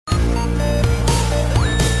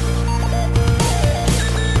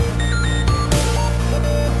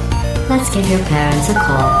Let's give your parents a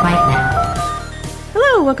call right now.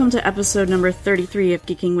 Hello, welcome to episode number 33 of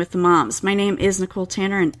Geeking with the Moms. My name is Nicole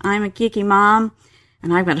Tanner, and I'm a geeky mom,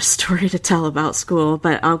 and I've got a story to tell about school,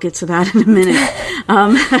 but I'll get to that in a minute.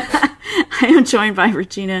 I am joined by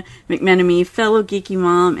Regina McMenemy, fellow geeky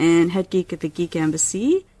mom and head geek at the Geek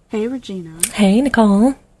Embassy. Hey, Regina. Hey,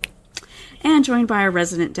 Nicole. And joined by our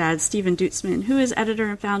resident dad, Stephen Dutzman, who is editor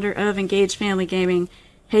and founder of Engage Family Gaming.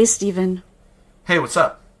 Hey, Stephen. Hey, what's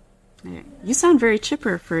up? You sound very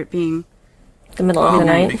chipper for it being the middle of the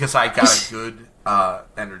night. Because I got a good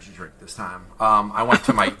energy drink this time. I went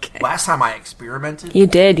to my last time I experimented. You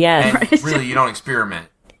did, yes. And Right. really, you don't experiment.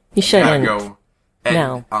 You shouldn't. You gotta go. And,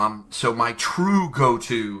 No. So my true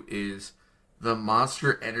go-to is the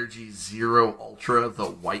Monster Energy Zero Ultra, the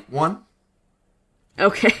white one.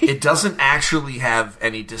 okay. It doesn't actually have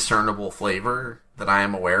any discernible flavor that I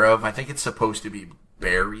am aware of. I think it's supposed to be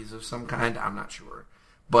berries of some kind. I'm not sure.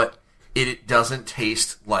 But it doesn't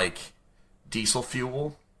taste like diesel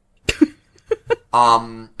fuel.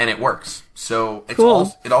 And it works. So it's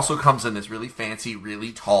Cool. it also comes in this really fancy,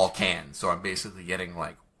 really tall can. So I'm basically getting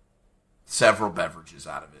like several beverages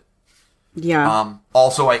out of it. Yeah.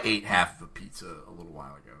 Also, I ate half of a pizza a little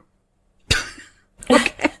while ago.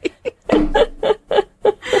 Okay.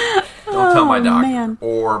 Don't tell my doctor man.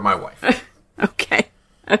 or my wife.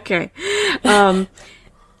 Okay.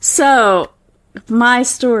 So, my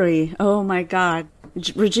story. Oh my God.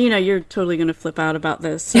 Regina, you're totally going to flip out about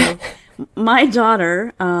this. So, my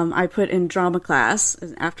daughter, I put in drama class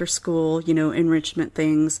after school, enrichment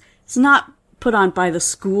things. It's not put on by the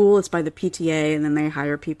school, it's by the PTA, and then they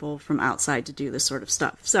hire people from outside to do this sort of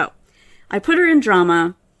stuff. So, I put her in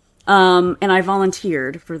drama. And I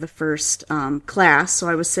volunteered for the first class, so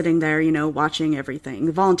I was sitting there, watching everything.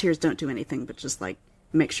 The volunteers don't do anything but just,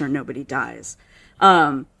 make sure nobody dies.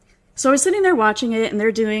 So I was sitting there watching it, and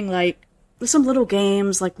they're doing, some little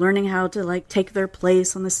games, learning how to, take their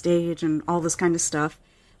place on the stage and all this kind of stuff.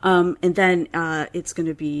 And then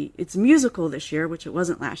it's musical this year, which it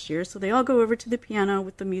wasn't last year, so they all go over to the piano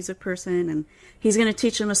with the music person, and he's going to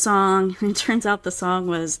teach them a song, and it turns out the song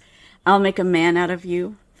was I'll Make a Man Out of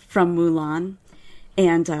You from Mulan,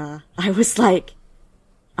 and I was like,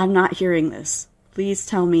 I'm not hearing this. Please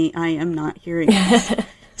tell me I am not hearing this.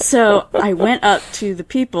 So I went up to the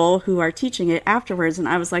people who are teaching it afterwards, and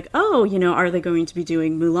I was like, oh, are they going to be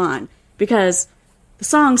doing Mulan? Because the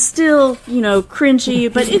song's still,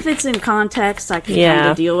 cringy, but if it's in context, I can kind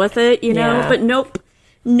of deal with it, Yeah. But nope,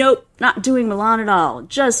 not doing Mulan at all.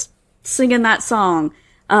 Just singing that song.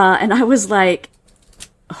 And I was like,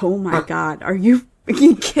 oh my God, are you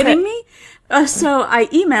kidding me? So I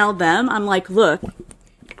emailed them. I'm like, look,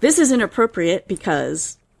 this is inappropriate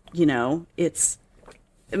because, it's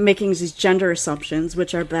making these gender assumptions,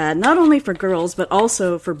 which are bad, not only for girls, but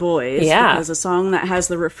also for boys. Yeah. Because a song that has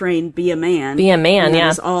the refrain, be a man. Be a man, and yeah.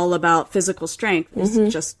 is all about physical strength is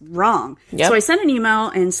just wrong. Yep. So I sent an email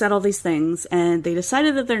and said all these things, and they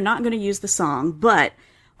decided that they're not going to use the song, but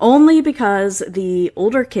only because the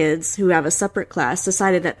older kids who have a separate class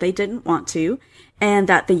decided that they didn't want to, and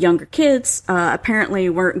that the younger kids apparently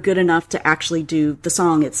weren't good enough to actually do the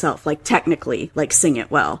song itself, technically, sing it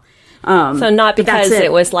well. So not because it.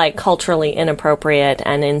 it was culturally inappropriate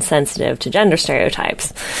and insensitive to gender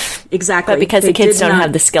stereotypes. Exactly. But because They the kids did don't not-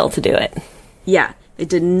 have the skill to do it. Yeah, they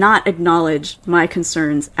did not acknowledge my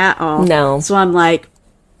concerns at all. No. So I'm like,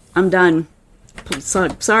 I'm done.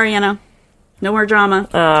 Sorry, Anna. No more drama.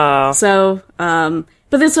 Oh. So,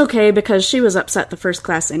 but it's okay because she was upset the first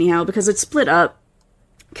class anyhow because it's split up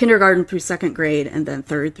kindergarten through second grade and then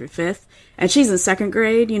third through fifth. And she's in second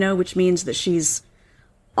grade, which means that she's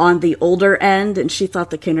on the older end, and she thought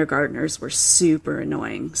the kindergartners were super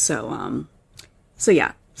annoying. So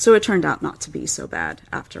yeah. So it turned out not to be so bad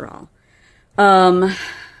after all.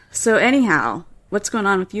 So anyhow, what's going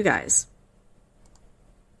on with you guys?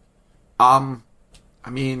 I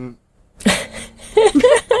mean,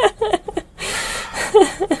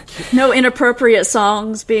 No inappropriate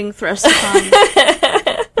songs being thrust upon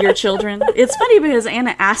your children. It's funny because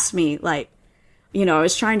Anna asked me, I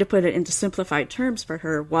was trying to put it into simplified terms for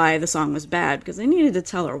her why the song was bad, because I needed to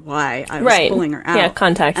tell her why I was pulling her out. Yeah,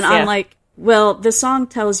 context. And I'm like, well, the song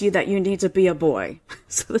tells you that you need to be a boy.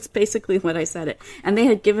 So that's basically what I said it. And they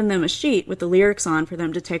had given them a sheet with the lyrics on for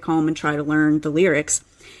them to take home and try to learn the lyrics.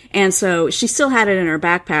 And so she still had it in her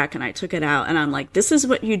backpack, and I took it out, and I'm like, this is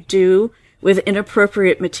what you do with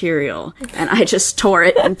inappropriate material. And I just tore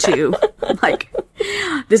it in two.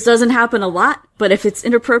 This doesn't happen a lot, but if it's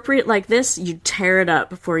inappropriate like this, you tear it up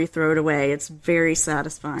before you throw it away. It's very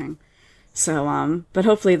satisfying. So, but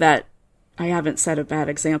hopefully that I haven't set a bad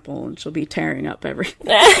example, and she'll be tearing up everything.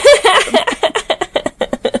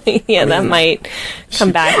 Yeah, that might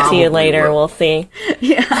come back to you later. Will. We'll see.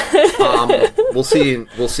 Yeah. We'll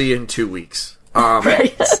see in 2 weeks.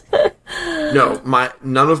 Right. No,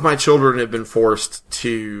 none of my children have been forced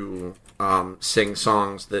to sing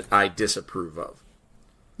songs that I disapprove of.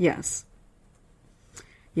 Yes.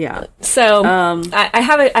 Yeah. So I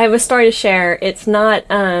have a story to share. It's not.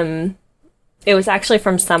 It was actually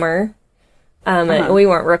from summer. We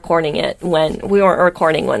weren't recording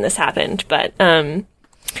when this happened, but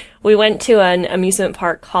we went to an amusement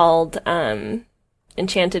park called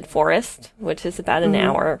Enchanted Forest, which is about an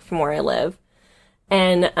hour from where I live,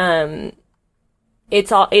 and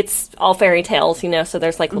it's all fairy tales, so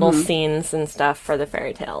there's like little scenes and stuff for the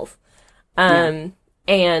fairy tales.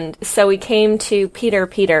 And so we came to Peter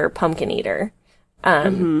Pumpkin Eater.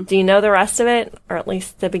 Do you know the rest of it, or at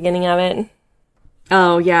least the beginning of it?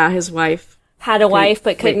 Oh yeah, his wife had a wife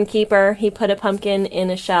but couldn't keep her. He put a pumpkin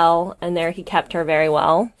in a shell, and there he kept her very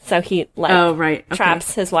well. So he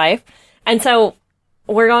traps his wife. And so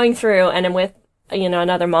we're going through, and I'm with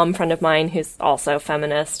another mom friend of mine who's also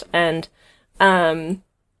feminist, and so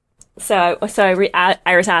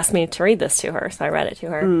Iris asked me to read this to her, so I read it to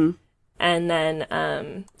her, and then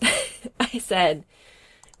I said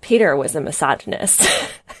Peter was a misogynist.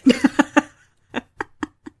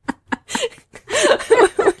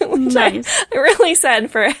 Nice. I really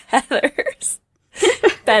said for Heather's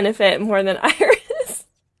benefit more than Iris.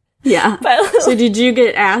 Yeah. But, so did you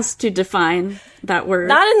get asked to define that word?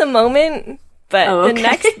 Not in the moment, but okay. The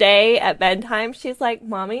next day at bedtime, she's like,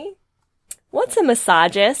 "Mommy, what's a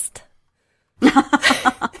misogynist?" And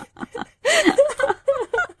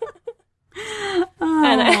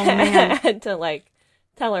I had to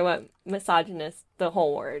tell her what misogynist, the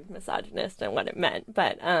whole word misogynist, and what it meant.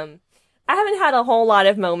 But I haven't had a whole lot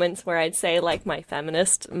of moments where I'd say my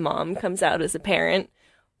feminist mom comes out as a parent,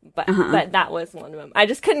 but that was one of them. I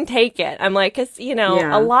just couldn't take it. I'm like, because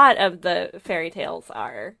a lot of the fairy tales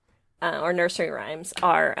are, or nursery rhymes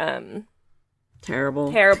are,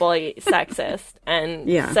 terribly sexist, and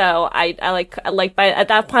so I by at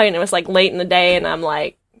that point it was late in the day, and I'm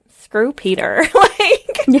like, screw Peter,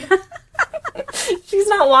 she's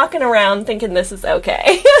not walking around thinking this is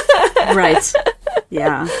okay. Right.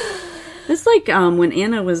 Yeah. It's when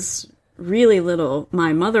Anna was really little,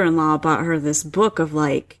 my mother-in-law bought her this book of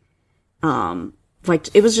it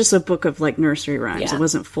was just a book of nursery rhymes. Yeah. It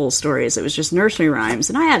wasn't full stories. It was just nursery rhymes.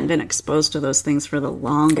 And I hadn't been exposed to those things for the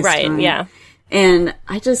longest time. Right, yeah. And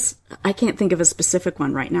I can't think of a specific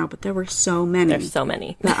one right now, but there were so many. There's so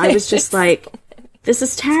many. That I was just this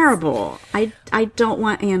is terrible. I don't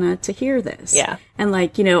want Anna to hear this. Yeah. And I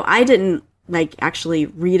didn't actually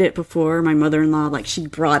read it before. My mother-in-law, she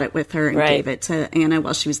brought it with her and gave it to Anna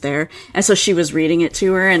while she was there. And so she was reading it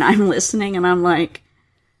to her, and I'm listening, and I'm like,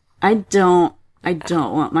 I don't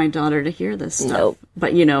want my daughter to hear this stuff. Nope.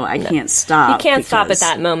 But, I can't stop. You can't stop at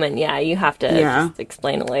that moment. Yeah, you have to just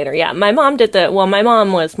explain it later. Yeah, my mom did my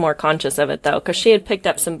mom was more conscious of it, though, because she had picked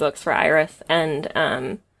up some books for Iris,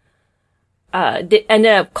 and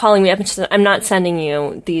ended up calling me up and she said, "I'm not sending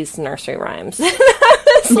you these nursery rhymes." And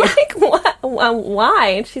I was like, "What? Why?"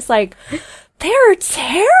 And she's like, "They're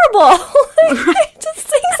terrible." Just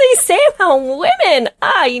things they say about women.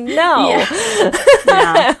 I know. Yeah.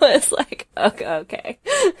 I was like, okay.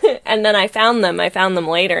 And then I found them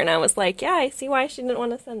later, and I was like, yeah, I see why she didn't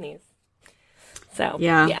want to send these. So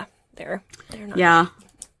yeah, they're not. Yeah.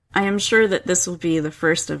 I am sure that this will be the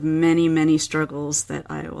first of many, many struggles that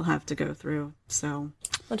I will have to go through. So,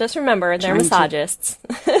 well, just remember, they're misogynists.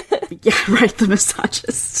 Yeah, right, the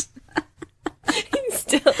misogynists.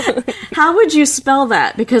 Still. How would you spell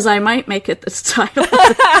that? Because I might make it the title of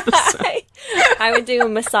the episode. I would do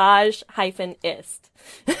massage-ist.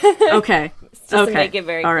 Okay. Just to make it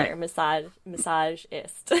very clear. Right.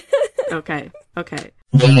 Massage-ist. Okay.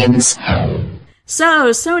 Games. So,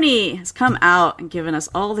 Sony has come out and given us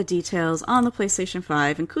all the details on the PlayStation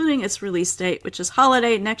 5, including its release date, which is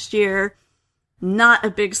holiday next year. Not a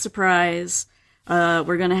big surprise.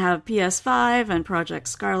 We're going to have PS5 and Project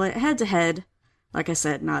Scarlet head-to-head. Like I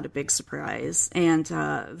said, not a big surprise. And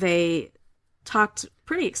they talked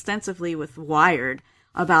pretty extensively with Wired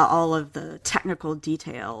about all of the technical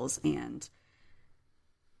details. And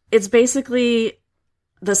it's basically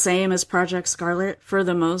the same as Project Scarlet for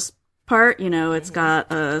the most part. It's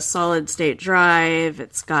got a solid-state drive.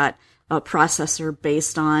 It's got a processor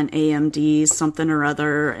based on AMD's something or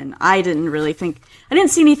other, and I didn't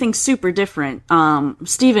see anything super different.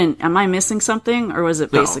 Steven, am I missing something, or was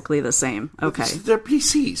it basically the same? Okay. They're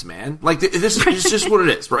PCs, man. This is just what it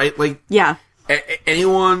is, right? Yeah.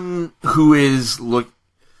 anyone who is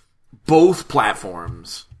both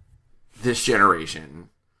platforms this generation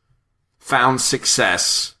found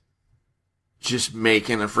success just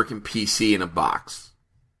making a freaking PC in a box.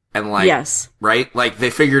 And yes. Right? Like they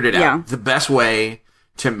figured it Yeah. out. The best way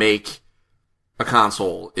to make a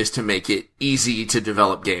console is to make it easy to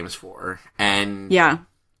develop games for. And Yeah.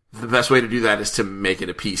 the best way to do that is to make it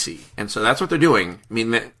a PC. And so that's what they're doing. I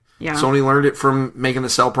mean, Yeah. Sony learned it from making the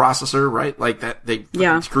Cell processor, right? Like that, they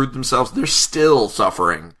screwed themselves. They're still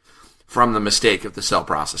suffering from the mistake of the Cell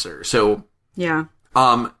processor. So, Yeah.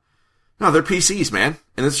 no, they're PCs, man.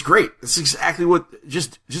 And it's great. It's exactly what,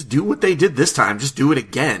 just do what they did this time. Just do it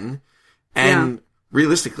again. And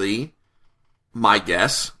realistically, my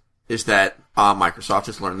guess is that Microsoft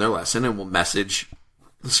has learned their lesson and will message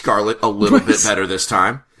the Scarlet a little bit better this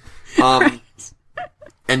time.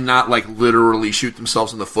 And not like literally shoot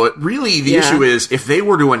themselves in the foot. Really, the issue is if they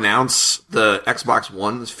were to announce the Xbox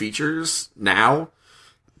One's features now,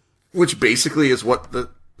 which basically is what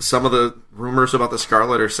some of the rumors about the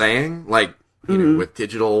Scarlet are saying, like, you know, with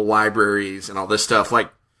digital libraries and all this stuff, like,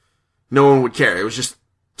 no one would care. It was just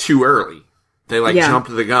too early. They jumped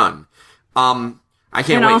the gun. I can't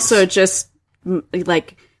wait. And also just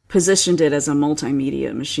like positioned it as a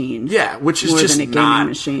multimedia machine. Yeah, which is more just than a gaming not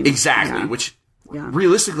machine. Exactly, Yeah. which Yeah.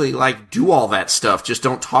 realistically, like, do all that stuff, just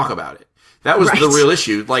don't talk about it. That was the real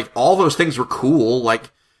issue. Like, all those things were cool.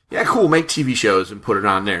 Like, yeah, cool, make TV shows and put it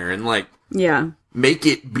on there, and like, make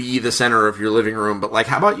it be the center of your living room. But like,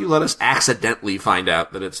 how about you let us accidentally find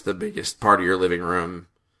out that it's the biggest part of your living room?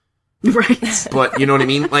 Right. But you know what I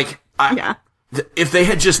mean? Like, if they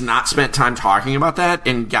had just not spent time talking about that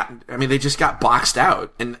and they just got boxed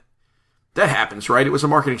out, and that happens, right? It was a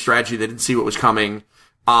marketing strategy. They didn't see what was coming.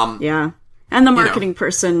 And the marketing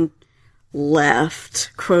person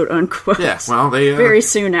left, quote unquote. Yeah, well, they very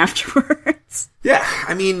soon afterwards. Yeah,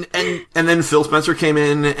 I mean, and then Phil Spencer came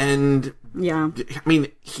in, and I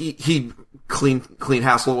mean, he cleaned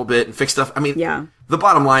house a little bit and fixed stuff. I mean, the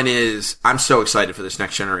bottom line is, I'm so excited for this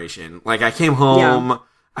next generation. Like, I came home,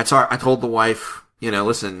 I told the wife, you know,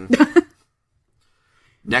 listen,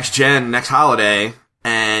 next holiday,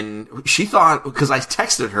 and she thought, because I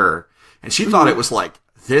texted her, and she thought it was like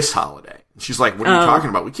this holiday. She's like, what are you talking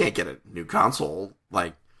about? We can't get a new console.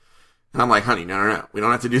 Like, and I'm like, honey, no. We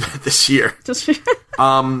don't have to do that this year.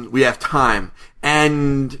 We have time.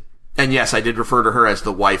 And yes, I did refer to her as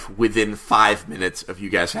the wife within 5 minutes of you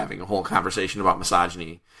guys having a whole conversation about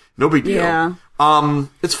misogyny. No big deal. Yeah.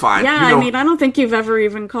 It's fine. Yeah, I mean, I don't think you've ever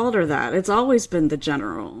even called her that. It's always been the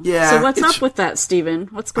general. Yeah. So what's up with that, Steven?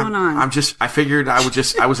 What's going on? I figured I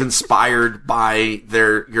was inspired by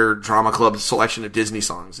your drama club selection of Disney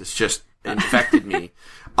songs. It's just infected me.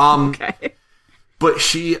 Okay. But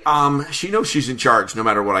she knows she's in charge no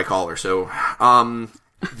matter what I call her. So, I'm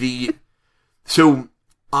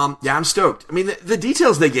stoked. I mean, the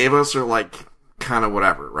details they gave us are like kind of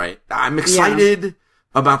whatever, right? I'm excited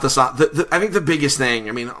about I think the biggest thing,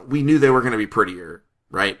 I mean, we knew they were going to be prettier,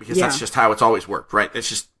 right? Because that's just how it's always worked, right? That's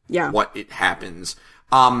just what it happens.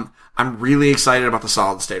 I'm really excited about the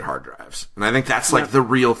solid state hard drives. And I think that's like the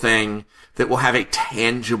real thing that will have a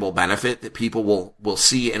tangible benefit that people will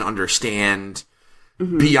see and understand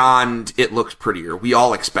beyond it looks prettier. We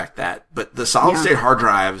all expect that. But the solid state hard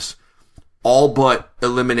drives, all but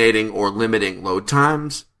eliminating or limiting load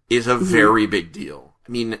times, is a very big deal.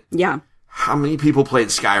 I mean, how many people played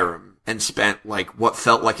Skyrim and spent like what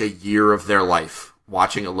felt like a year of their life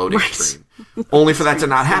watching a loading screen, only for that to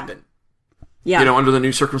not happen? Yeah. You know, under the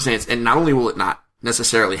new circumstance. And not only will it not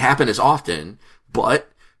necessarily happen as often, but,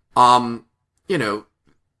 you know,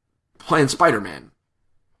 playing Spider-Man.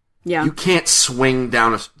 Yeah. You can't swing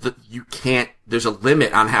down there's a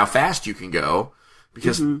limit on how fast you can go,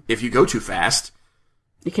 because if you go too fast,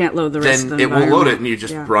 you can't load the rest of the environment. Then it won't load it and you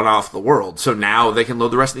just run off the world. So now they can load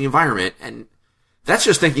the rest of the environment. And that's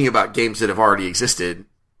just thinking about games that have already existed.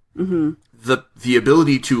 The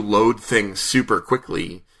ability to load things super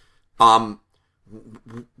quickly,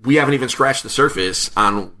 we haven't even scratched the surface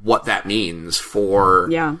on what that means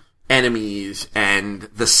for enemies and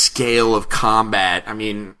the scale of combat. I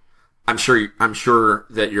mean, I'm sure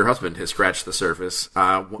that your husband has scratched the surface.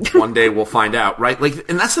 One day we'll find out, right? Like,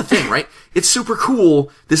 and that's the thing, right? It's super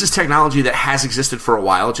cool. This is technology that has existed for a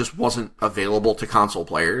while. It just wasn't available to console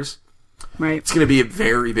players. Right. It's going to be a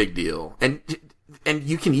very big deal. And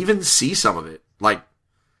you can even see some of it. Like,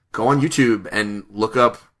 go on YouTube and look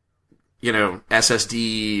up, you know,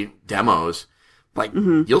 SSD demos. Like,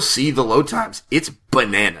 you'll see the load times. It's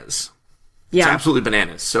bananas. Yeah. It's absolutely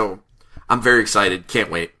bananas. So, I'm very excited.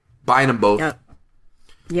 Can't wait. Buying them both.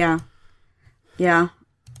 Yeah.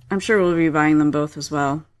 I'm sure we'll be buying them both as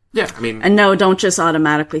well. Yeah, I mean... And no, don't just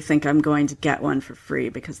automatically think I'm going to get one for free,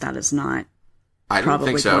 because that is not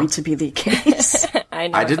probably going to be the case.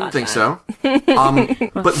 I didn't think so.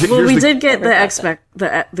 But we did get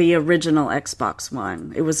the original Xbox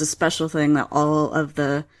One. It was a special thing that all of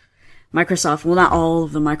the Microsoft, well, not all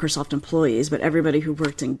of the Microsoft employees, but everybody who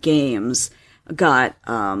worked in games got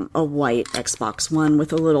a white Xbox One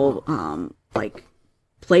with a little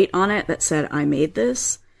plate on it that said "I made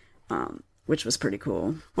this," which was pretty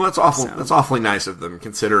cool. Well, that's awful. So. That's awfully nice of them,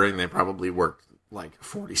 considering they probably worked like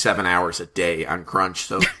 47 hours a day on crunch.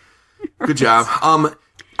 So, good job.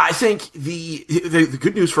 I think the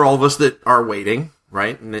good news for all of us that are waiting,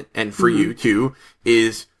 right, and for you too,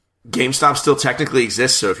 is GameStop still technically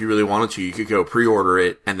exists. So, if you really wanted to, you could go pre-order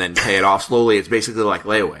it and then pay it off slowly. It's basically like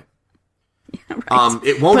layaway. Yeah, right.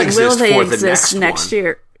 It won't exist for the next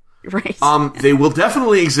year. Right. They will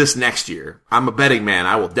definitely exist next year. I'm a betting man.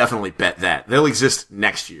 I will definitely bet that. They'll exist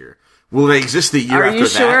next year. Will they exist the year after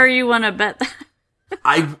that? Are you sure you want to bet that?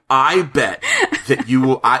 I bet that you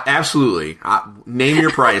will, absolutely, name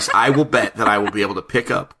your price. I will bet that I will be able to pick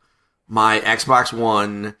up my Xbox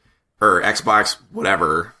One, or Xbox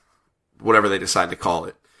whatever they decide to call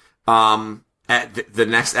it, at the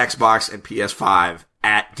next Xbox and PS5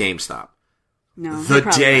 at GameStop. No, the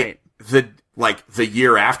day, right. the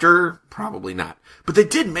year after, probably not. But they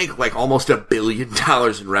did make like almost $1 billion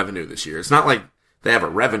in revenue this year. It's not like they have a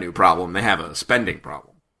revenue problem; they have a spending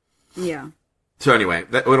problem. Yeah. So anyway,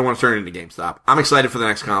 we don't want to turn it into GameStop. I'm excited for the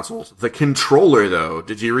next consoles. The controller, though,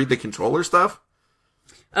 did you read the controller stuff?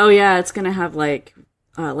 Oh yeah, it's gonna have like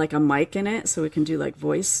a mic in it, so we can do like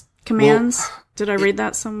voice commands. Well, did I read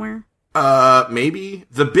that somewhere? Maybe.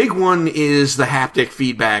 The big one is the haptic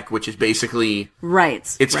feedback, which is basically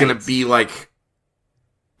right. It's gonna be like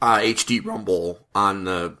HD Rumble on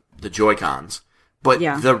the Joy-Cons, but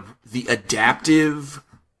yeah. the adaptive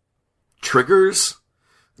triggers,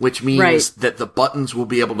 which means that the buttons will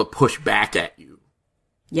be able to push back at you.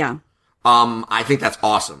 Yeah. I think that's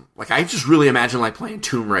awesome. Like, I just really imagine like playing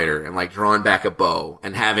Tomb Raider and like drawing back a bow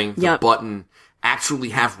and having the button actually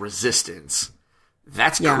have resistance.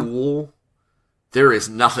 That's cool. There is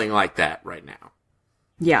nothing like that right now.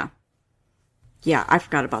 Yeah. Yeah, I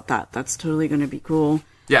forgot about that. That's totally going to be cool.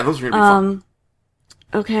 Yeah, those are going to be fun.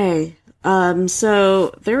 Okay.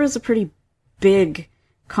 So there was a pretty big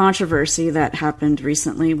controversy that happened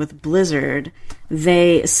recently with Blizzard.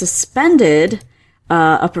 They suspended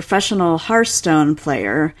a professional Hearthstone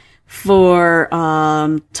player for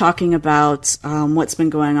talking about what's been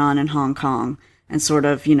going on in Hong Kong and sort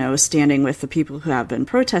of, standing with the people who have been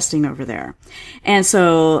protesting over there. And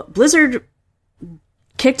so Blizzard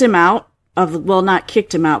kicked him out not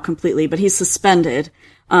kicked him out completely, but he's suspended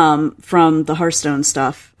from the Hearthstone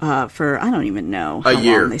stuff for, I don't even know how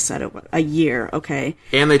long they said it was. A year, okay.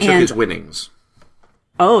 And they took his winnings.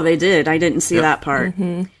 Oh, they did. I didn't see that part.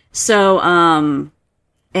 Mm-hmm. So,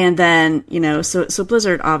 and then, so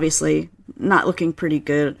Blizzard obviously not looking pretty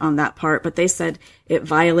good on that part, but they said it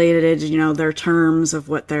violated, their terms of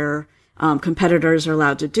what their competitors are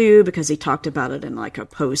allowed to do, because he talked about it in like a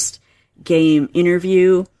post-game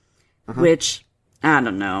interview, which, I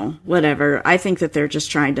don't know, whatever. I think that they're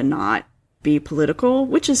just trying to not be political,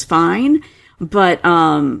 which is fine. But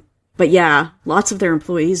yeah, lots of their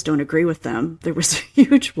employees don't agree with them. There was a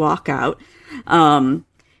huge walkout,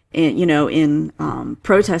 in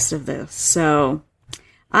protest of this. So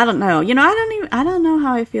I don't know. I don't know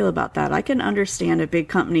how I feel about that. I can understand a big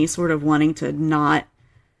company sort of wanting to not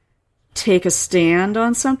take a stand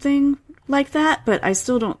on something like that, but I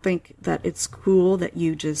still don't think that it's cool that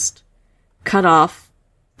you just cut off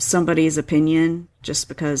somebody's opinion just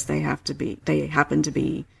because they happen to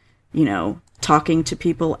be, talking to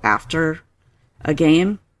people after a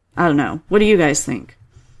game. I don't know. What do you guys think?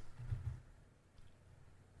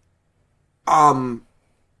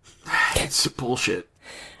 It's bullshit.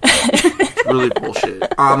 It's really bullshit.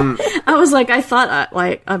 I was like,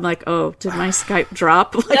 I'm like, oh, did my Skype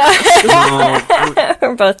drop?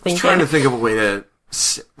 We're both thinking. I was trying to think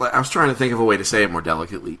of a way to say it more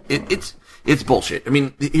delicately. It's bullshit. I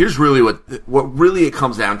mean, here's really what really it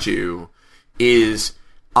comes down to is,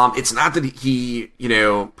 it's not that he,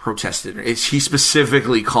 protested. He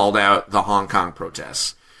specifically called out the Hong Kong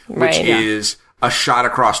protests, which is a shot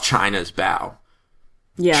across China's bow.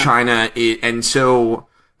 Yeah. And so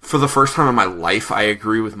for the first time in my life, I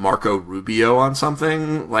agree with Marco Rubio on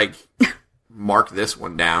something. Like, mark this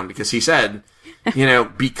one down, because he said,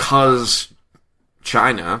 because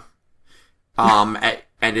China,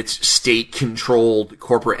 and its state-controlled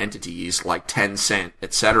corporate entities like Tencent,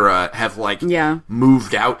 etc., have like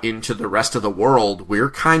moved out into the rest of the world,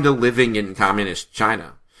 we're kind of living in communist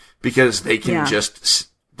China because they can just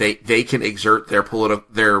they can exert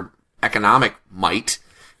their economic might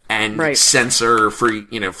and censor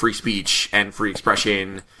free speech and free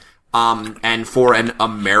expression, and for an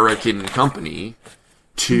American company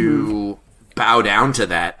to bow down to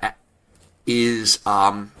that is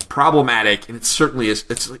problematic, and it certainly is.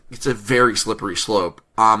 It's a very slippery slope.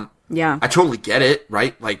 I totally get it,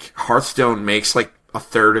 right? Like Hearthstone makes like a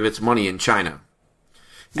third of its money in China,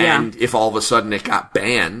 and if all of a sudden it got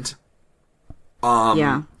banned,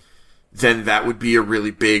 then that would be a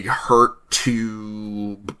really big hurt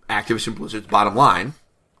to Activision Blizzard's bottom line.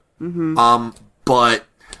 But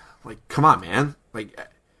like, come on, man! Like,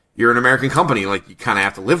 you're an American company, like you kind of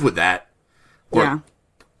have to live with that, or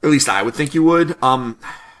at least I would think you would.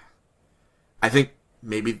 I think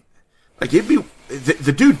maybe, like, it'd be,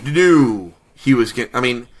 the dude knew he was getting, I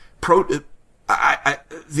mean, the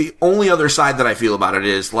only other side that I feel about it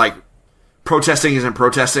is, like, protesting isn't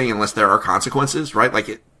protesting unless there are consequences, right?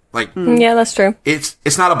 Yeah, that's true.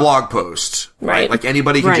 It's not a blog post, right? Like,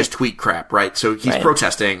 anybody can just tweet crap, right? So he's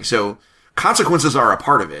protesting, so consequences are a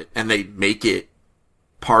part of it, and they make it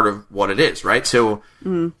part of what it is, right? So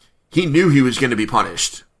he knew he was going to be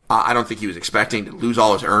punished. I don't think he was expecting to lose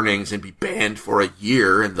all his earnings and be banned for a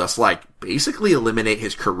year and thus, like, basically eliminate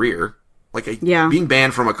his career. Like, being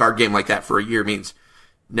banned from a card game like that for a year means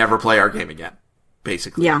never play our game again,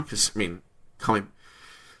 basically. Yeah. Because, I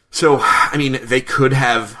mean, they could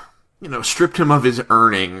have, stripped him of his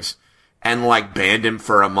earnings and, like, banned him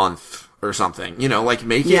for a month or something. Like,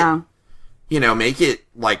 make it,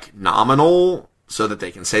 like, nominal so that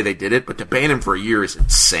they can say they did it. But to ban him for a year is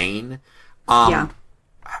insane.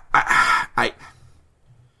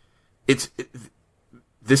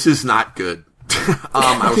 This is not good.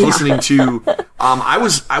 I was listening to, I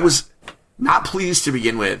was not pleased to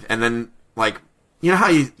begin with, and then, like, how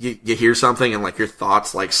you hear something and, like, your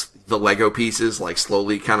thoughts, like, the Lego pieces, like,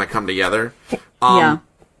 slowly kind of come together. I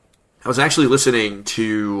was actually listening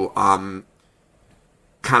to, Kind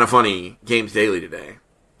of Funny Games Daily today.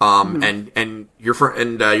 And your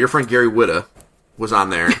friend Gary Whitta was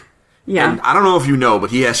on there. And I don't know if you know, but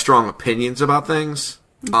he has strong opinions about things.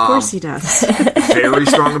 Of course he does. Very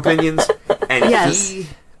strong opinions. And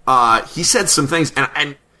he said some things,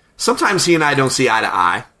 and sometimes he and I don't see eye to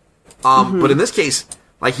eye. But in this case,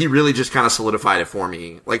 like, he really just kind of solidified it for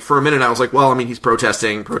me. Like, for a minute I was like, well, I mean, he's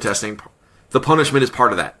protesting. The punishment is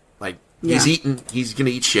part of that. Like, he's gonna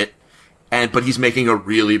eat shit, but he's making a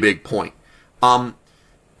really big point.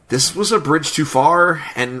 This was a bridge too far,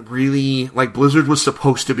 and really, like, Blizzard was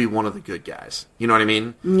supposed to be one of the good guys. You know what I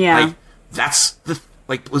mean? Yeah.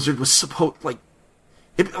 Like, Blizzard was supposed, like,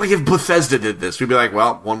 if Bethesda did this, we'd be like,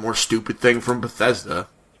 well, one more stupid thing from Bethesda,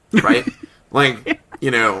 right? Like,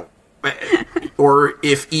 or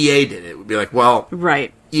if EA did it, we'd be like, well,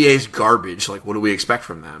 EA's garbage, like, what do we expect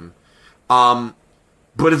from them?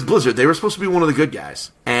 But it's Blizzard. They were supposed to be one of the good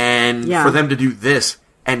guys. And for them to do this,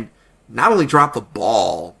 and not only drop the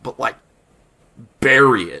ball, but, like,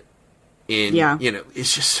 bury it in,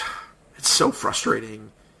 it's just, it's so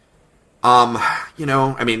frustrating.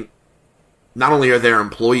 I mean, not only are there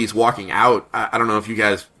employees walking out, I don't know if you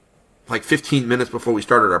guys, like, 15 minutes before we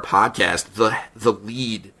started our podcast, the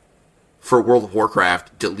lead for World of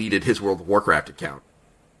Warcraft deleted his World of Warcraft account.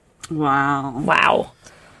 Wow.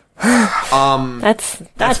 That's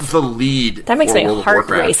the lead. That makes my heart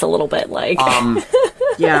race a little bit, like.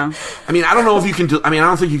 Yeah. I mean, I don't know if you can. I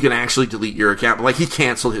don't think you can actually delete your account, but, like, he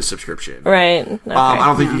canceled his subscription. Right. Okay. I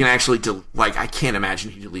don't think you can actually I can't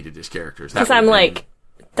imagine he deleted his characters. Because I'm like,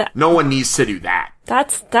 no one needs to do that.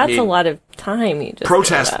 That's a lot of time. You just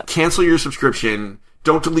protest, cancel your subscription.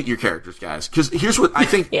 Don't delete your characters, guys. Because here's what I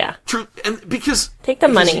think. True, and because take the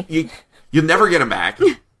money. You'll never get them back.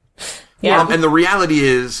 And the reality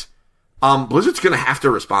is, Blizzard's going to have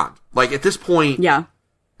to respond. Like, at this point,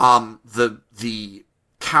 the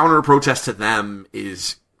counter protest to them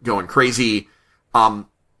is going crazy. The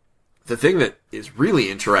thing that is really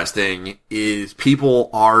interesting is people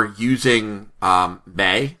are using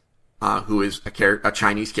Mei, who is a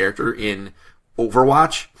Chinese character in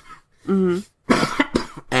Overwatch,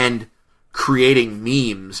 and creating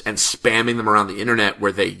memes and spamming them around the internet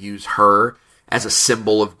where they use her as a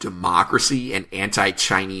symbol of democracy and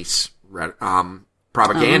anti-Chinese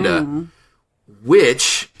propaganda,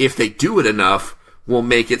 which, if they do it enough, will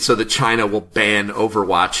make it so that China will ban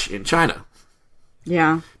Overwatch in China.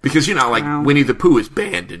 Yeah. Because, Winnie the Pooh is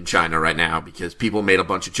banned in China right now because people made a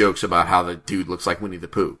bunch of jokes about how the dude looks like Winnie the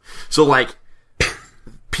Pooh. So, like,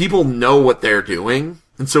 people know what they're doing,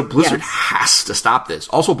 and so Blizzard has to stop this.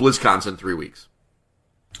 Also, BlizzCon's in 3 weeks.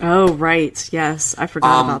 Oh, right. Yes, I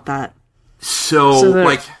forgot about that. So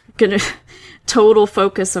like, total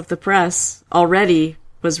focus of the press already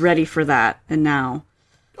was ready for that, and now,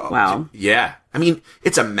 wow. Yeah. I mean,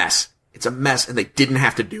 it's a mess. It's a mess, and they didn't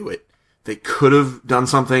have to do it. They could have done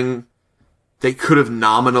something. They could have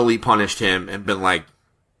nominally punished him and been like,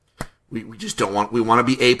 we just don't want, we want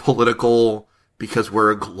to be apolitical because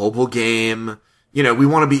we're a global game. You know, we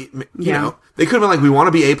want to be, you know, they could have been like, we want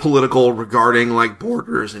to be apolitical regarding like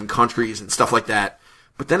borders and countries and stuff like that.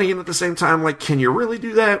 But then again, at the same time, like, can you really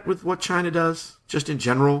do that with what China does, just in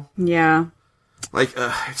general? Yeah. Like,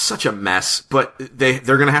 it's such a mess, but they're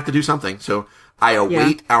going to have to do something. So I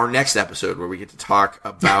await our next episode where we get to talk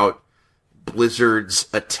about Blizzard's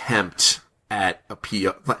attempt at a PR.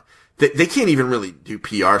 They can't even really do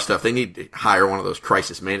PR stuff. They need to hire one of those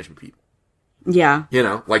crisis management people. Yeah. You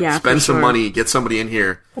know, like spend some money, get somebody in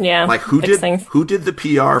here. Yeah. Like who did the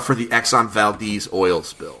PR for the Exxon Valdez oil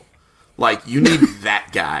spill? Like, you need that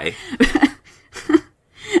guy.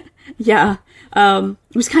 Yeah.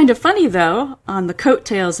 It was kind of funny, though, on the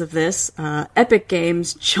coattails of this, Epic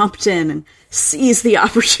Games jumped in and seized the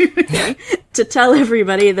opportunity to tell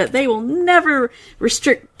everybody that they will never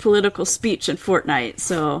restrict political speech in Fortnite.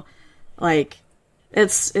 So, like, that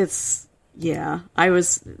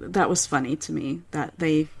was funny to me, that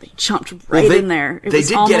they jumped right in there. It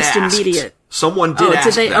was almost immediate. Someone did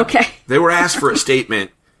ask them. Okay. They were asked for a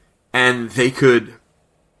statement, and they could,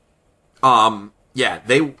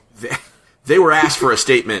 they were asked for a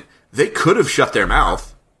statement. They could have shut their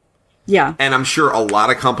mouth. Yeah. And I'm sure a lot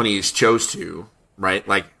of companies chose to, right?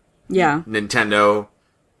 Like, Nintendo,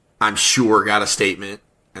 I'm sure, got a statement,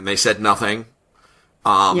 and they said nothing.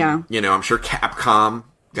 You know, I'm sure Capcom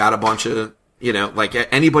got a bunch of, you know, like,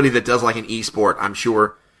 anybody that does, like, an esport, I'm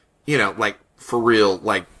sure, you know, like, for real,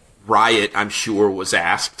 like, Riot, I'm sure, was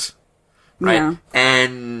asked, right? Yeah.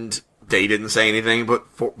 And they didn't say anything,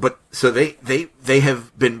 so they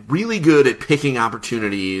have been really good at picking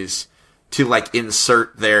opportunities to, like,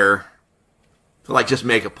 insert to, like, just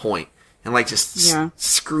make a point and, like, just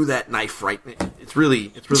screw that knife right. It's really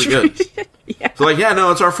good. So, like,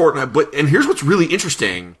 it's our Fortnite. And here's what's really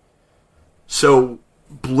interesting. So,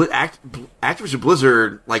 Activision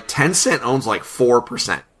Blizzard, like, Tencent owns, like,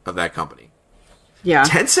 4% of that company. Yeah.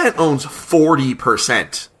 Tencent owns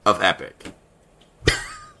 40% of Epic.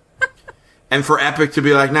 And for Epic to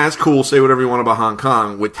be like, nah, it's cool, say whatever you want about Hong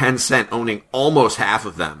Kong, with Tencent owning almost half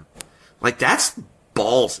of them. Like, that's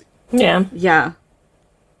ballsy. Yeah. Yeah.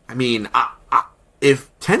 I mean,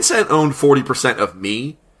 if Tencent owned 40% of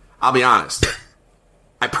me, I'll be honest,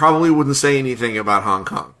 I probably wouldn't say anything about Hong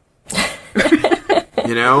Kong.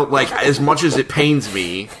 You know? Like, as much as it pains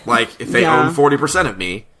me, like, if they own 40% of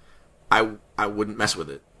me, I wouldn't mess with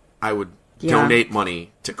it. I would donate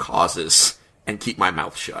money to causes and keep my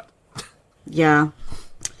mouth shut. Yeah.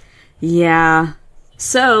 Yeah.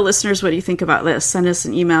 So, listeners, what do you think about this? Send us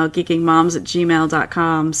an email,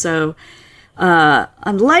 geekingmoms@gmail.com. So,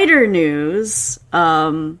 on lighter news,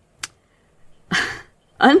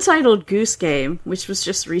 Untitled Goose Game, which was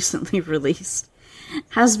just recently released,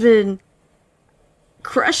 has been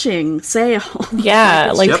crushing sales.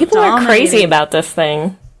 Yeah, like people are crazy about this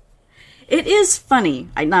thing. It is funny.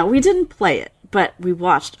 Now, we didn't play it, but we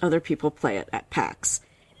watched other people play it at PAX.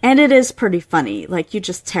 And it is pretty funny. Like, you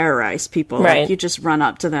just terrorize people. Right. Like, you just run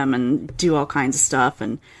up to them and do all kinds of stuff.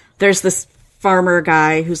 And there's this farmer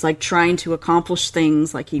guy who's, like, trying to accomplish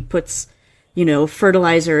things. Like, he puts, you know,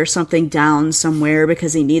 fertilizer or something down somewhere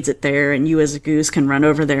because he needs it there. And you as a goose can run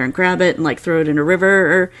over there and grab it and, like, throw it in a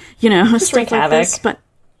river or, you know, just stuff like this. But,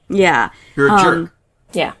 yeah. You're a jerk.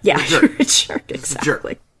 Yeah. Yeah, you're a jerk.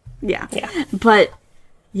 Exactly. Yeah. Yeah. But,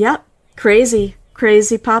 yep, crazy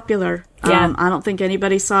popular. Yeah. I don't think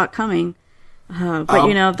anybody saw it coming. But,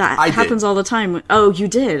 you know, that happens all the time. Oh, you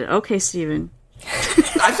did? Okay, Steven.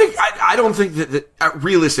 I don't think that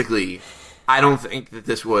realistically, I don't think that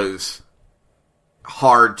this was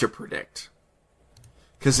hard to predict.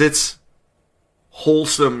 Because it's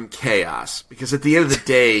wholesome chaos. Because at the end of the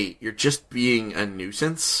day, you're just being a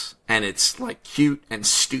nuisance. And it's, like, cute and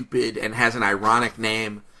stupid and has an ironic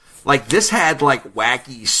name. Like, this had, like,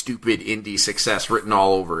 wacky, stupid indie success written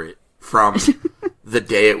all over it from the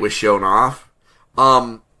day it was shown off.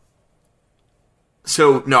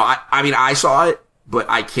 So, no, I mean, I saw it, but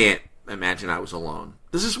I can't imagine I was alone.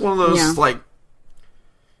 This is one of those, like,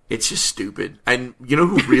 it's just stupid. And you know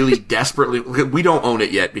who really desperately... We don't own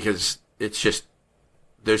it yet because it's just...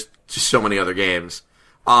 There's just so many other games.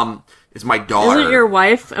 It's my daughter. Isn't your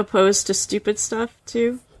wife opposed to stupid stuff,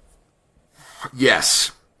 too?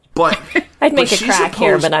 Yes. But I'd make but a she's crack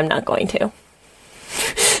here, supposed- but I'm not going to.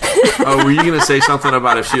 Oh, were you going to say something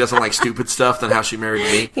about if she doesn't like stupid stuff, then how she married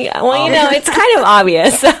me? Yeah, well, it's kind of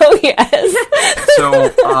obvious, so yes.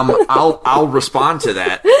 So I'll respond to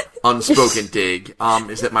that unspoken dig.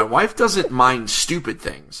 Is that my wife doesn't mind stupid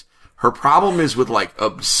things. Her problem is with like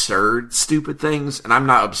absurd stupid things, and I'm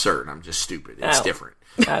not absurd. I'm just stupid. It's different.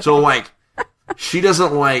 Okay. So like, she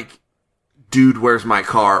doesn't like "Dude, Where's My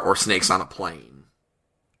Car" or "Snakes on a Plane."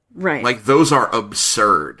 Right. Like those are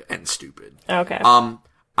absurd and stupid. Okay.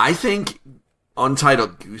 I think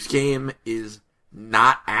Untitled Goose Game is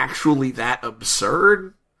not actually that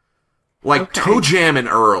absurd. Like, Toe Jam and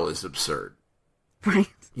Earl is absurd. Right.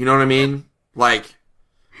 You know what I mean? Like,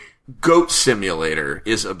 Goat Simulator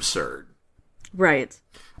is absurd. Right.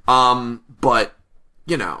 But,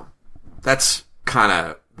 that's kind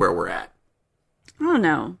of where we're at. I don't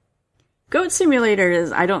know. Goat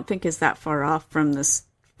Simulator I don't think is that far off from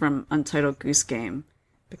Untitled Goose Game.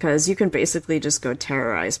 Because you can basically just go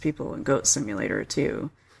terrorize people in Goat Simulator,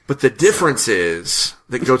 too. But the difference is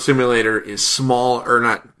that Goat Simulator is small, or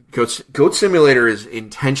not, Goat Simulator is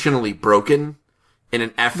intentionally broken in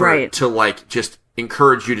an effort to, like, just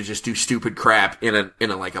encourage you to just do stupid crap in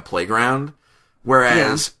a playground.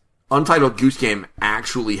 Whereas Untitled Goose Game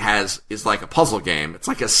actually is like a puzzle game. It's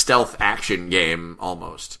like a stealth action game,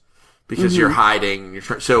 almost. Because you're hiding,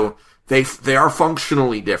 so they are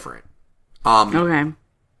functionally different. Okay.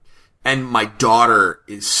 And my daughter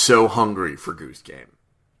is so hungry for Goose Game.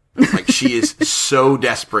 Like, she is so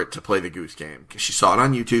desperate to play the Goose Game. Because she saw it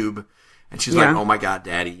on YouTube. And she's like, oh my God,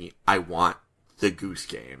 Daddy, I want the Goose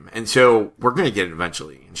Game. And so, we're going to get it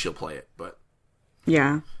eventually. And she'll play it. But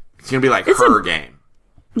yeah, it's going to be like her game.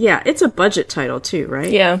 Yeah, it's a budget title too, right?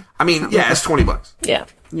 Yeah. I mean, yeah, it's $20. Yeah.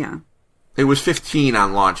 Yeah. It was 15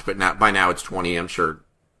 on launch, but by now it's 20, I'm sure,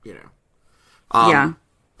 yeah.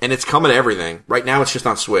 And it's coming to everything. Right now it's just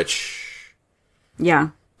on Switch. Yeah.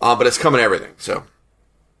 But it's coming to everything, so.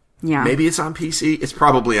 Yeah. Maybe it's on PC. It's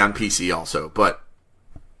probably on PC also, but.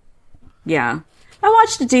 Yeah. I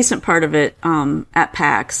watched a decent part of it at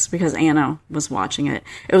PAX because Anna was watching it.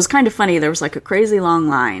 It was kind of funny. There was like a crazy long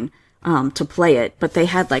line to play it, but they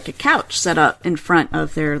had like a couch set up in front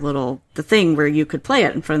of their the thing where you could play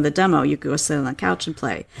it in front of the demo. You could go sit on the couch and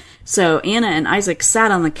play. So Anna and Isaac sat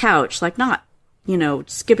on the couch, like not,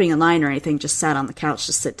 skipping a line or anything, just sat on the couch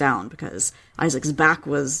to sit down because Isaac's back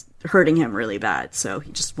was hurting him really bad. So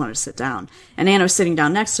he just wanted to sit down. And Anna was sitting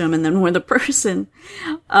down next to him. And then when the person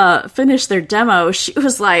finished their demo, she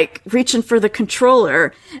was like reaching for the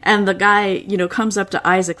controller. And the guy, comes up to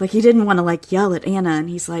Isaac, like he didn't want to like yell at Anna. And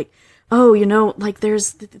he's like, oh, like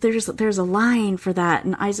there's a line for that.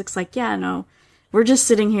 And Isaac's like, yeah, no, we're just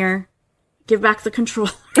sitting here. Give back the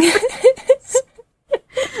controller.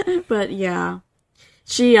 But yeah,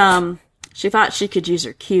 she thought she could use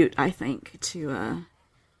her cute, I think, to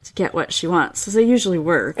get what she wants. So they usually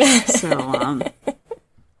work. So,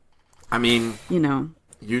 I mean,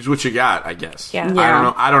 use what you got, I guess. Yeah.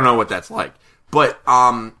 I don't know what that's like. But,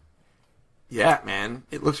 yeah, man,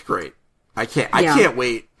 it looks great. I can't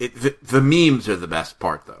wait. The memes are the best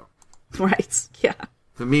part, though. Right. Yeah.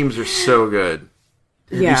 The memes are so good.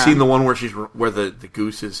 Have you seen the one where the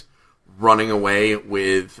goose is running away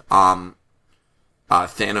with Thanos'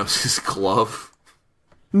 glove?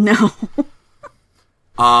 No.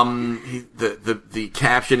 The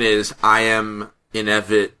caption is, "I am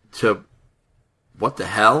inevitable." What the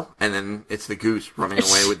hell? And then it's the goose running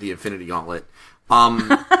away with the Infinity Gauntlet.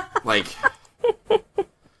 Like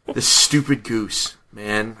this stupid goose,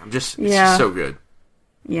 man. It's just so good.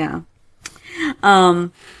 Yeah.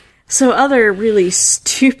 So other really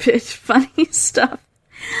stupid, funny stuff.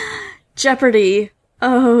 Jeopardy.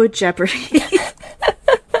 Oh, Jeopardy.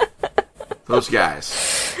 Those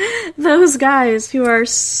guys. Those guys who are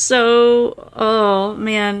so... Oh,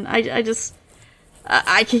 man. I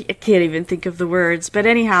can't even think of the words. But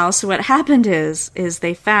anyhow, so what happened is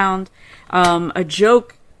they found a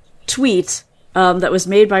joke tweet that was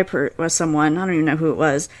made by someone. I don't even know who it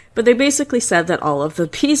was. But they basically said that all of the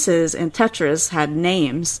pieces in Tetris had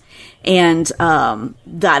names. And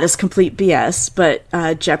that is complete BS.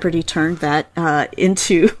 But Jeopardy turned that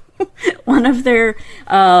into one of their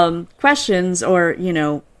questions or,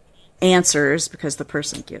 answers, because the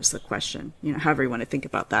person gives the question, however you want to think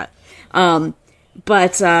about that.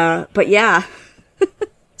 But yeah.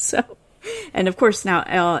 So, and of course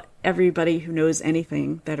now everybody who knows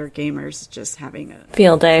anything that are gamers just having a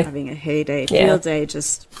field day, having a heyday, field day,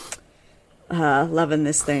 just loving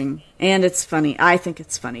this thing. And it's funny. I think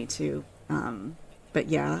it's funny too. But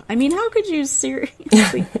yeah, I mean, how could you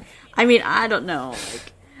seriously? I mean, I don't know,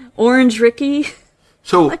 like Orange Ricky.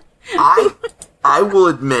 So I will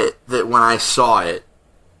admit that when I saw it,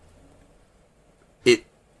 it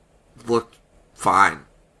looked fine.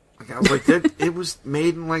 Like I was like, it was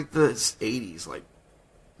made in like the 80s. Like,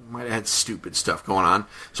 might have had stupid stuff going on.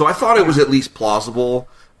 So I thought it was at least plausible.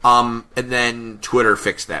 And then Twitter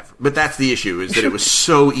fixed that. But that's the issue, is that it was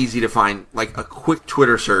so easy to find. Like, a quick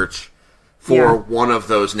Twitter search for one of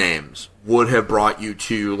those names would have brought you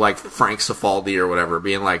to, like, Frank Cifaldi or whatever,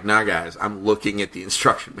 being like, nah, guys, I'm looking at the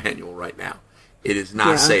instruction manual right now. It does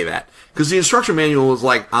not say that. Because the instruction manual is,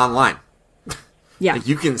 like, online. Yeah. Like,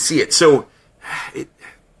 you can see it. So,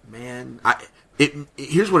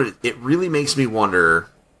 here's what it really makes me wonder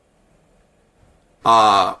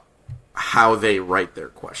how they write their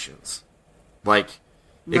questions. Like,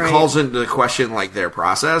 it calls into the question, like, their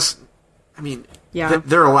process. I mean,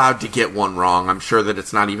 they're allowed to get one wrong. I'm sure that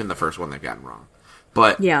it's not even the first one they've gotten wrong.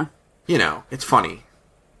 But, you know, it's funny.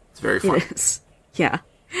 It's very funny. It is. Yeah.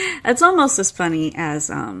 It's almost as funny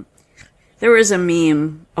as, there was a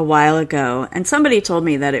meme a while ago, and somebody told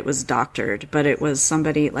me that it was doctored, but it was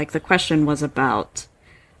somebody, like, the question was about,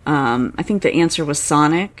 I think the answer was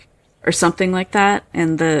Sonic, or something like that,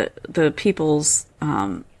 and the people's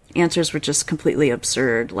answers were just completely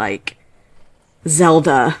absurd, like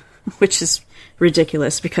Zelda, which is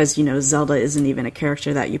ridiculous because, you know, Zelda isn't even a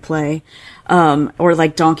character that you play, or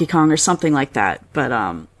like Donkey Kong or something like that.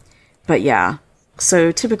 But yeah,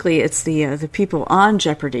 so typically it's the people on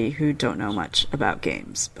Jeopardy who don't know much about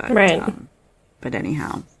games, but but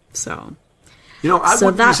anyhow, so you know, I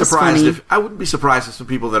wouldn't be surprised if some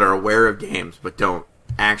people that are aware of games but don't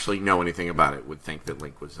actually know anything about it would think that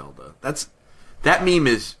Link was Zelda. That meme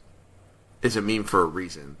is a meme for a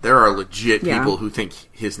reason. There are legit people who think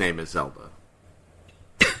his name is Zelda.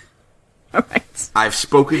 All right. I've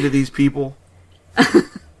spoken to these people.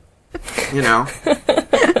 You know,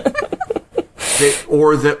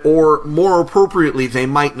 or more appropriately, they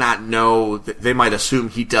might not know. They might assume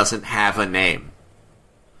he doesn't have a name.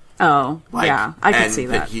 Oh, I can see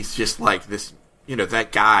that. He's just like this. You know,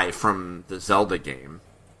 that guy from the Zelda game.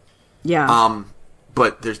 Yeah.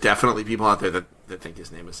 But there's definitely people out there that think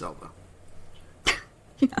his name is Zelda.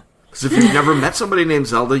 Yeah. Because if you've never met somebody named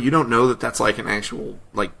Zelda, you don't know that that's like an actual,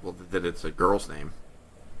 like, well, that it's a girl's name.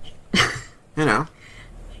 You know?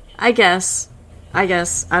 I guess. I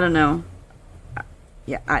don't know.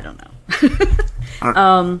 Yeah, I don't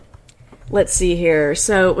know. Let's see here.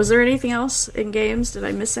 So, was there anything else in games? Did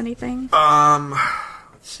I miss anything? Let's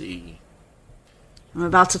see. I'm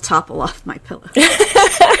about to topple off my pillow.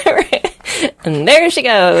 And there she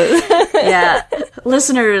goes. Yeah.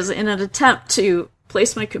 Listeners, in an attempt to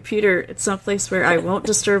place my computer at someplace where I won't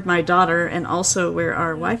disturb my daughter and also where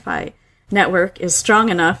our Wi-Fi network is strong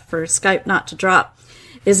enough for Skype not to drop,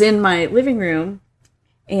 is in my living room.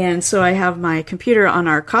 And so I have my computer on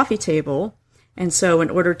our coffee table. And so in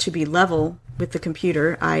order to be level with the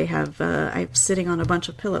computer, I'm sitting on a bunch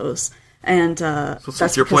of pillows. And so it's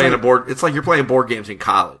like you're playing It's like you're playing board games in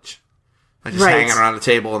college, like just hanging around the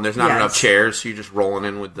table, and there's not enough chairs, so you're just rolling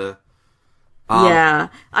in with the. Yeah,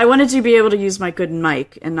 I wanted to be able to use my good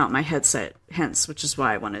mic and not my headset, hence, which is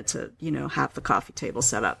why I wanted to, have the coffee table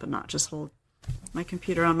set up and not just hold my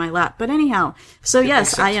computer on my lap. But anyhow, so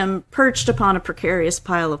yes, I am perched upon a precarious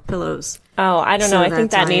pile of pillows. Oh, I don't know. I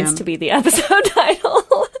think that needs to be the episode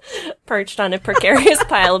title. Perched on a precarious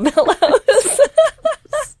pile of pillows.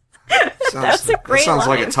 That's a great That sounds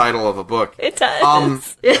line. like a title of a book. It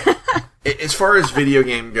does. As far as video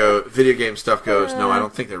game stuff goes, no, I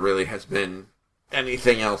don't think there really has been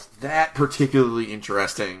anything else that particularly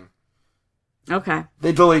interesting. Okay.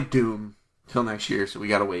 They delayed Doom till next year, so we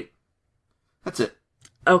gotta wait. That's it.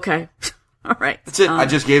 Okay. All right. That's it. I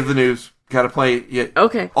just gave the news. Gotta play it.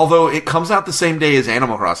 Okay. Although it comes out the same day as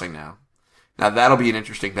Animal Crossing now. Now that'll be an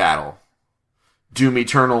interesting battle. Doom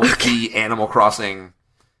Eternal v Animal Crossing.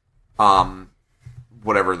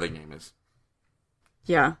 Whatever the game is.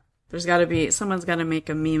 Yeah. Someone's got to make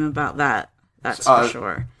a meme about that. That's for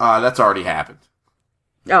sure. That's already happened.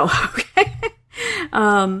 Oh, okay.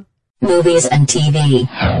 Movies and TV.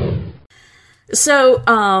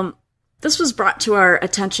 So, this was brought to our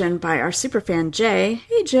attention by our superfan, Jay.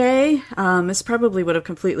 Hey, Jay. This probably would have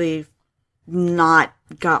completely not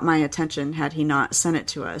got my attention had he not sent it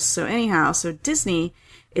to us. So anyhow, Disney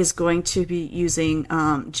is going to be using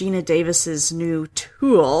Gina Davis's new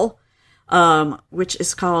tool, which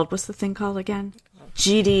is called, what's the thing called again?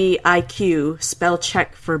 GDIQ, spell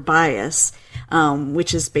check for bias,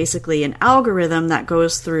 which is basically an algorithm that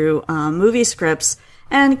goes through movie scripts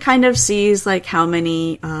and kind of sees like how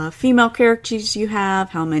many female characters you have,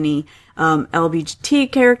 how many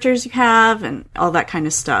LGBT characters you have, and all that kind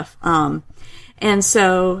of stuff. And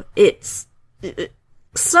so it's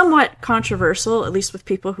somewhat controversial, at least with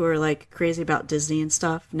people who are like crazy about Disney and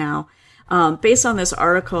stuff now. Based on this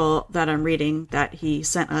article that I'm reading that he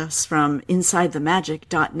sent us from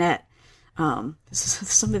InsideTheMagic.net.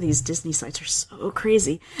 Some of these Disney sites are so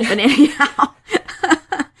crazy. But anyhow,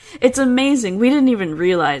 it's amazing. We didn't even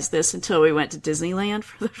realize this until we went to Disneyland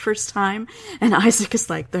for the first time. And Isaac is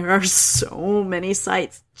like, there are so many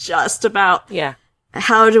sites just about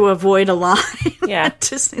how to avoid a line at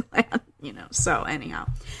Disneyland, so anyhow.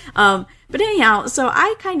 So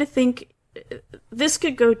I kind of think this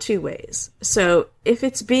could go two ways. So if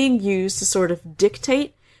it's being used to sort of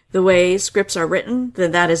dictate the way scripts are written,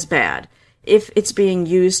 then that is bad. If it's being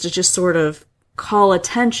used to just sort of call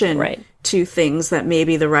attention to things that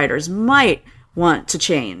maybe the writers might want to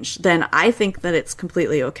change, then I think that it's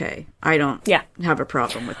completely okay. I don't have a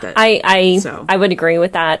problem with it. I would agree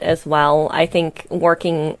with that as well. I think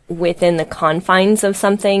working within the confines of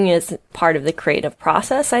something is part of the creative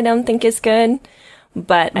process. I don't think is good,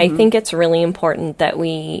 but I think it's really important that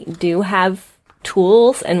we do have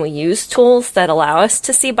tools and we use tools that allow us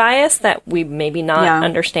to see bias that we maybe not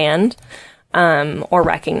understand or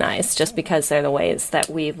recognize, just because they're the ways that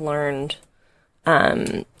we've learned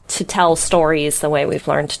to tell stories, the way we've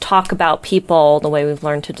learned to talk about people, the way we've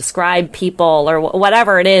learned to describe people, or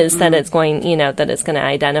whatever it is that it's going, that it's going to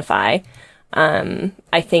identify.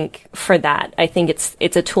 I think for that, I think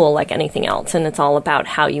it's a tool like anything else, and it's all about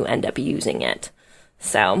how you end up using it.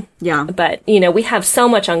 So, but, we have so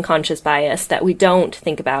much unconscious bias that we don't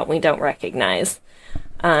think about, we don't recognize.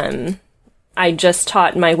 I just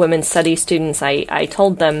taught my women's studies students, I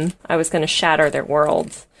told them I was going to shatter their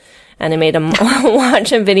worlds. And I made them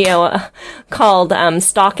watch a video called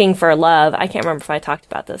Stalking for Love. I can't remember if I talked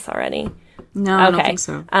about this already. No, I don't think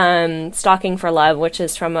so. Stalking for Love, which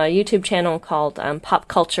is from a YouTube channel called Pop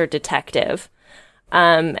Culture Detective.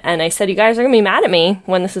 And I said, you guys are going to be mad at me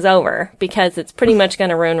when this is over, because it's pretty much going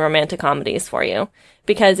to ruin romantic comedies for you.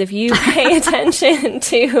 Because if you pay attention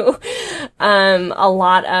to a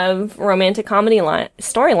lot of romantic comedy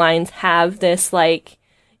storylines have this, like,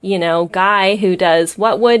 guy who does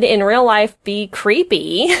what would in real life be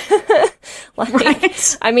creepy.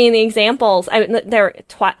 I mean, the examples,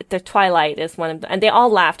 Twilight is one of them, and they all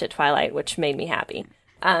laughed at Twilight, which made me happy.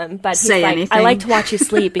 But he's like, anything. I like to watch you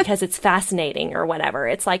sleep because it's fascinating or whatever.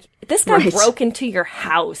 It's like, this guy broke into your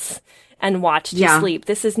house and watched you sleep.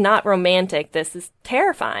 This is not romantic. This is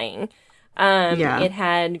terrifying. It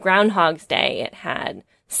had Groundhog's Day. It had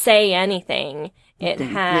Say Anything. It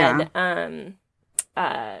had,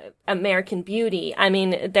 American Beauty. I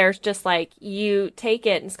mean, there's just like, you take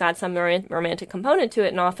it and it's got some romantic component to it,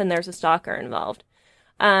 and often there's a stalker involved.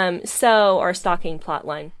 Or a stalking plot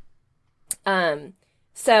line.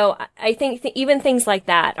 So I think even things like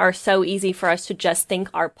that are so easy for us to just think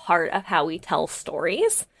are part of how we tell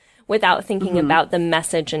stories without thinking about the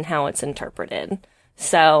message and how it's interpreted.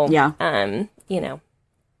 So,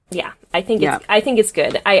 I think it's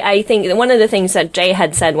good. I think one of the things that Jay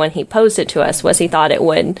had said when he posed it to us was he thought it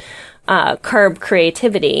would curb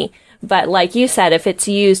creativity. But like you said, if it's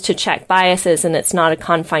used to check biases and it's not a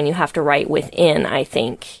confine you have to write within, I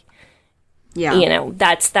think,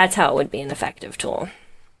 that's how it would be an effective tool.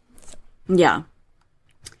 Yeah.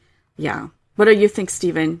 Yeah. What do you think,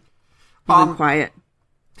 Stephen? You've been quiet.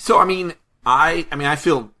 So, I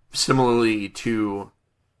feel similarly to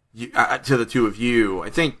the two of you. I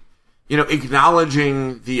think,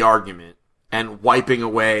 acknowledging the argument and wiping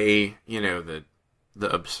away, the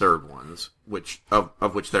absurd ones,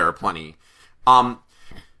 of which there are plenty. I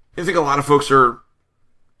think a lot of folks are,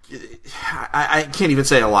 I can't even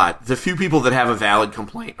say a lot. The few people that have a valid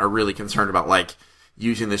complaint are really concerned about, like,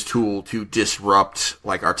 using this tool to disrupt,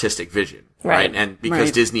 like, artistic vision, right? And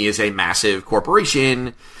because Disney is a massive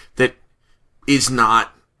corporation that is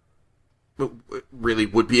not really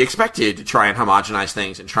would be expected to try and homogenize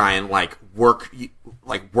things and try and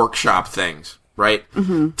workshop things, right?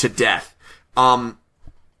 To death. And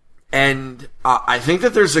I think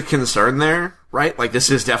that there's a concern there, right? Like, this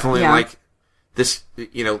is definitely like this,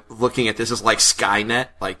 looking at this as like Skynet,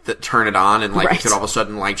 like that turn it on and like it could all of a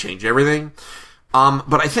sudden like change everything.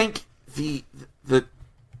 But I think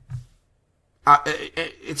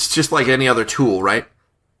it's just like any other tool, right?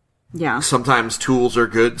 Yeah. Sometimes tools are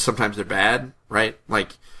good, sometimes they're bad, right?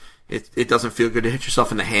 Like, it doesn't feel good to hit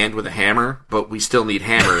yourself in the hand with a hammer, but we still need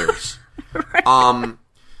hammers.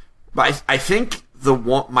 But I think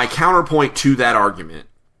my counterpoint to that argument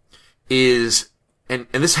is, and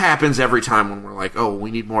this happens every time when we're like, oh,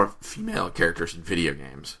 we need more female characters in video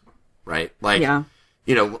games, right? Like,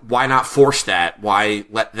 why not force that? Why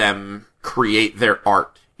let them create their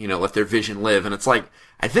art? let their vision live. And it's like,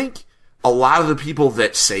 I think a lot of the people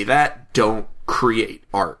that say that don't create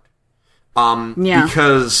art.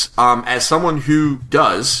 Because, as someone who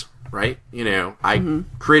does, right, I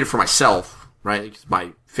create it for myself, right? Because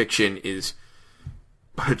my fiction is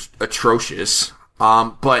atrocious.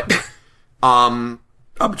 But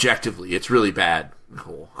objectively, it's really bad.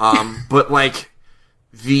 Cool. But like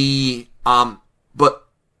but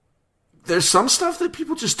there's some stuff that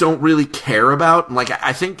people just don't really care about. And like,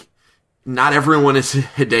 I think not everyone is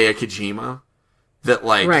Hideo Kojima that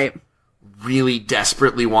like, right. really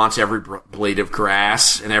desperately wants every blade of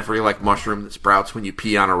grass and every like mushroom that sprouts when you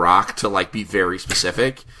pee on a rock to like be very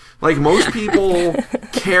specific. Like most people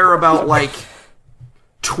care about like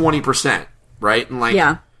 20%, right? And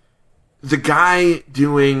like the guy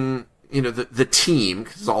doing, the team,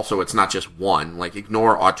 because also it's not just one, like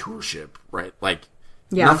ignore auteurship, right? Like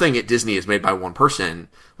nothing at Disney is made by one person.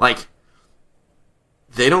 Like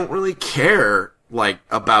they don't really care like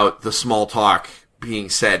about the small talk being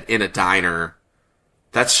said in a diner.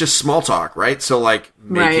 That's just small talk, right? So like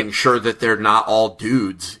making sure that they're not all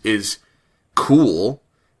dudes is cool,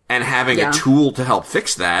 and having a tool to help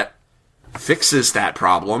fix that fixes that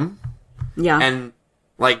problem. Yeah. And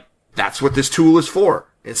like that's what this tool is for.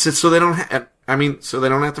 It's just so they don't so they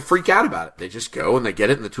don't have to freak out about it. They just go and they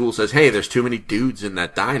get it, and the tool says, "Hey, there's too many dudes in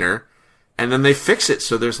that diner." And then they fix it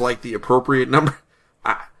so there's like the appropriate number.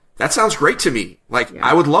 That sounds great to me. Like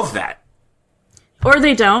I would love that. Or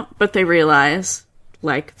they don't, but they realize,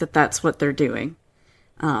 like, that's what they're doing.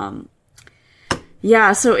 So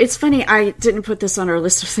it's funny, I didn't put this on our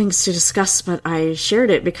list of things to discuss, but I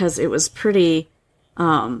shared it because it was pretty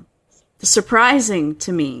surprising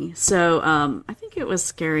to me. So I think it was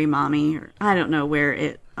Scary Mommy, or I don't know where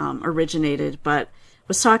it originated, but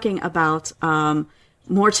was talking about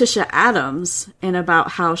Morticia Addams and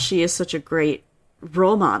about how she is such a great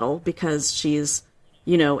role model because she's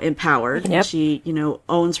empowered. Yep. She,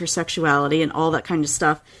 owns her sexuality and all that kind of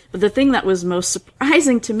stuff. But the thing that was most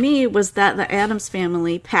surprising to me was that the Addams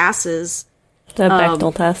family passes the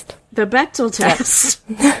Bechdel test. The Bechdel test.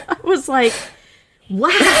 Yep. I was like, wow.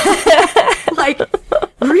 Like,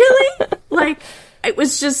 really? Like, it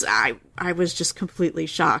was just, I was just completely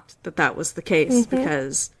shocked that was the case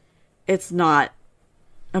because it's not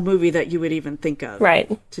a movie that you would even think of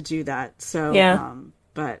to do that. So,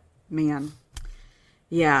 but man.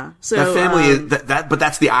 Yeah. So that family is but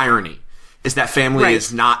that's the irony, is that family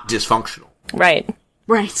is not dysfunctional. Right.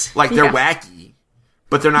 Right. Like they're wacky,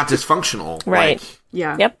 but they're not dysfunctional. Right.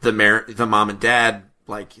 Like, the mom and dad,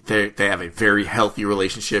 like they have a very healthy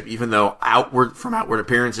relationship, even though from outward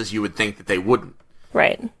appearances you would think that they wouldn't.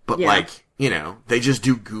 Right. But like, they just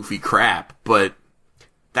do goofy crap, but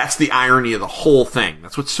that's the irony of the whole thing.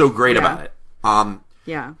 That's what's so great about it. I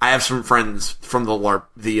have some friends from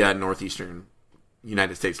the northeastern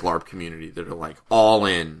United States LARP community that are like all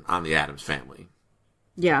in on the Addams family.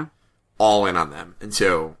 Yeah. All in on them. And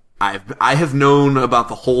so I have known about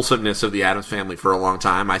the wholesomeness of the Addams family for a long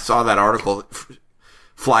time. I saw that article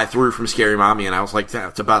fly through from Scary Mommy, and I was like,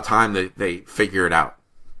 it's about time that they figure it out.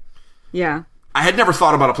 Yeah. I had never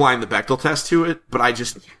thought about applying the Bechdel test to it, but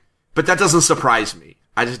but that doesn't surprise me.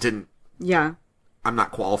 I just didn't. Yeah. I'm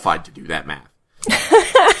not qualified to do that math.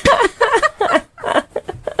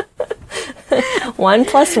 1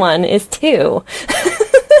 + 1 is 2.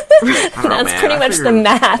 That's pretty much the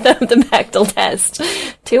math of the Bechdel test.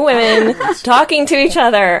 2 women talking to each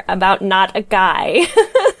other about not a guy.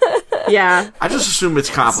 Yeah. I just assume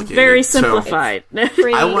it's complicated. It's very simplified.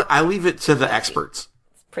 So I leave it to the experts.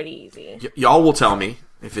 It's pretty easy. Y'all will tell me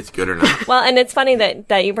if it's good or not. Well, and it's funny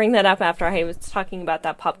that you bring that up after I was talking about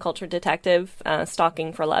that pop culture detective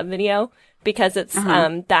stalking for love video, because it's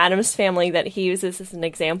the Addams family that he uses as an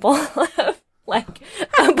example of like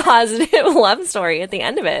a positive love story at the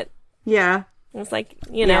end of it. Yeah. It's like,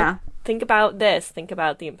 think about this. Think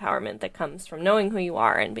about the empowerment that comes from knowing who you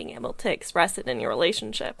are and being able to express it in your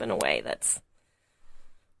relationship in a way that's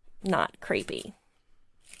not creepy.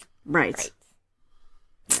 Right.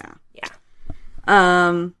 Yeah.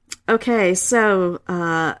 Okay, so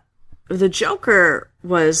the Joker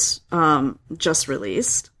was just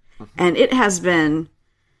released, and it has been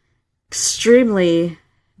extremely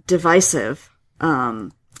divisive.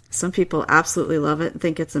 Some people absolutely love it and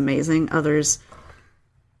think it's amazing. Others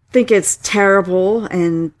think it's terrible,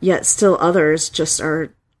 and yet still others just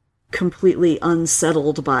are completely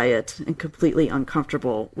unsettled by it and completely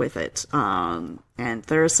uncomfortable with it. And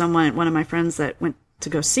there is one of my friends that went to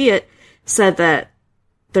go see it, said that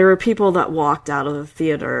there were people that walked out of the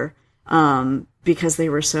theater because they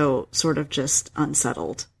were so sort of just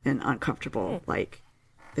unsettled and uncomfortable. Like,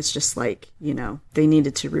 it's just like, they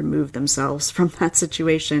needed to remove themselves from that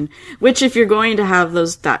situation, which if you're going to have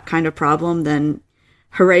that kind of problem, then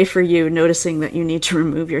hooray for you noticing that you need to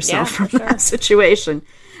remove yourself from that situation.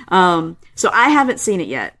 So I haven't seen it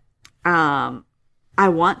yet. I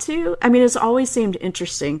want to. I mean, it's always seemed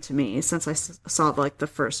interesting to me since I saw like the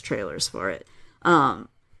first trailers for it.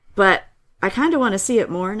 But I kind of want to see it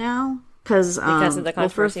more now because of the controversy. Well,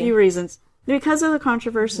 for a few reasons. Because of the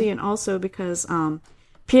controversy, and also because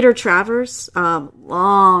Peter Travers,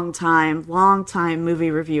 long time movie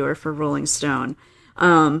reviewer for Rolling Stone,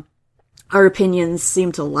 our opinions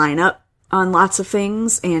seem to line up on lots of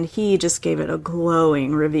things, and he just gave it a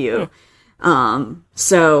glowing review.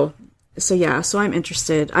 So I'm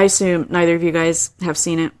interested. I assume neither of you guys have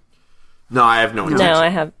seen it. No, I have no intention. No, I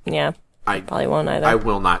have. Yeah, I probably won't either. I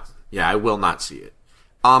will not. Yeah, I will not see it.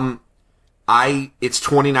 It's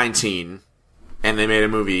 2019, and they made a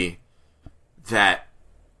movie that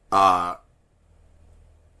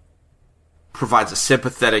provides a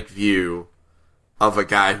sympathetic view of a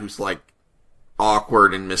guy who's like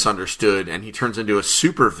awkward and misunderstood, and he turns into a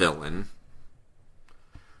supervillain,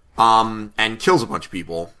 and kills a bunch of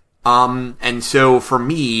people. And so for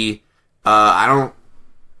me, I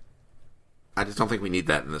just don't think we need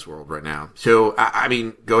that in this world right now. So, I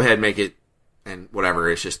mean, go ahead, make it, and whatever,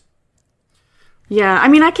 it's just... Yeah, I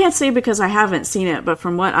mean, I can't say because I haven't seen it, but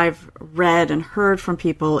from what I've read and heard from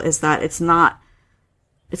people is that it's not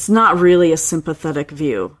really a sympathetic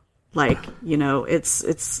view. Like,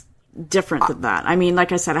 it's different than that. I mean,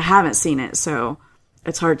 like I said, I haven't seen it, so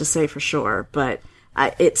it's hard to say for sure, but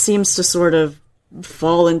it seems to sort of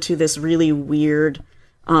fall into this really weird,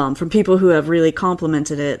 from people who have really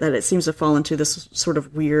complimented it, that it seems to fall into this sort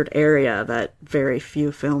of weird area that very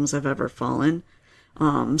few films have ever fallen.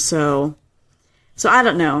 So I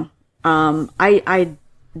don't know. I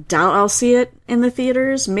doubt I'll see it in the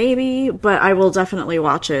theaters, maybe, but I will definitely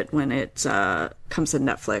watch it when it comes to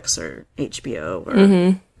Netflix or HBO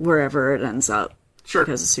or wherever it ends up. Sure.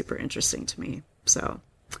 Because it's super interesting to me. So,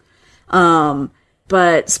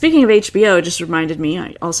 but speaking of HBO, it just reminded me,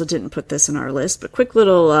 I also didn't put this in our list, but quick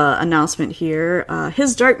little announcement here.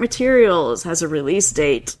 His Dark Materials has a release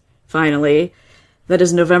date, finally. That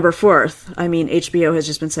is November 4th. I mean, HBO has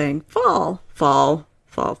just been saying fall.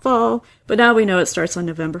 But now we know it starts on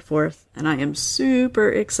November 4th, and I am super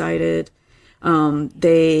excited.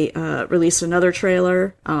 They released another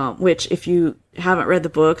trailer, which if you haven't read the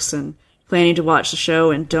books and planning to watch the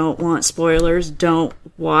show and don't want spoilers, don't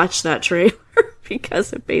watch that trailer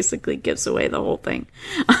because it basically gives away the whole thing.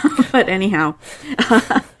 But anyhow,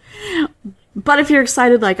 but if you're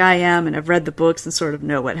excited like I am and have read the books and sort of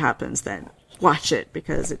know what happens, then watch it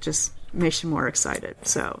because it just makes you more excited.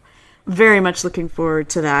 So very much looking forward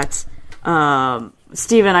to that.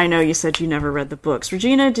 Steven, I know you said you never read the books.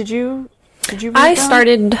 Regina, did you read I them?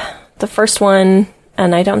 started the first one,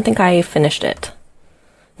 and I don't think I finished it.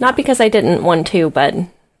 Not because I didn't want to, but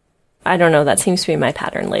I don't know. That seems to be my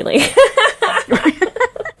pattern lately.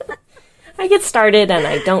 I get started, and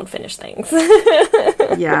I don't finish things.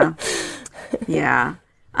 Yeah.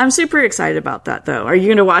 I'm super excited about that, though. Are you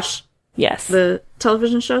going to watch Yes. the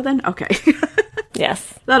television show, then? Okay.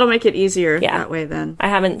 Yes. That'll make it easier that way, then. I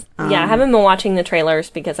haven't been watching the trailers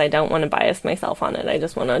because I don't want to bias myself on it. I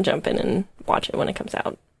just want to jump in and watch it when it comes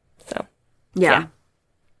out. So. Yeah.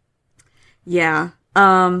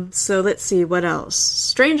 So let's see, what else?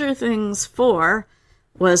 Stranger Things 4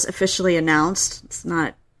 was officially announced. It's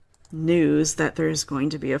not news that there's going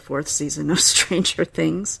to be a 4th season of Stranger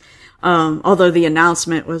Things. Although the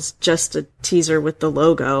announcement was just a teaser with the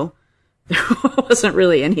logo. There wasn't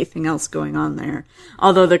really anything else going on there.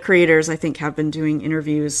 Although the creators, I think, have been doing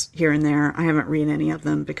interviews here and there. I haven't read any of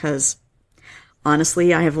them because,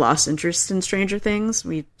 honestly, I have lost interest in Stranger Things.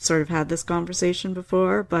 We sort of had this conversation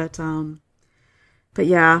before, but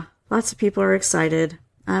yeah, lots of people are excited.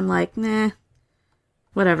 I'm like, nah,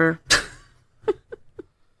 whatever.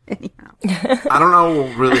 Anyhow. I don't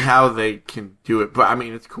know really how they can do it, but I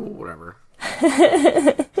mean, it's cool, whatever.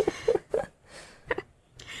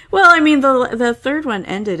 Well, I mean, the third one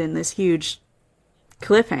ended in this huge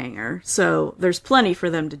cliffhanger, so there's plenty for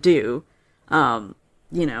them to do.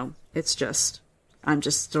 It's just, I'm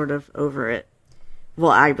just sort of over it.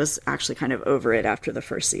 Well, I was actually kind of over it after the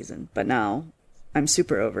first season, but now I'm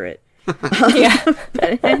super over it. Yeah.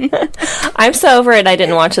 I'm so over it I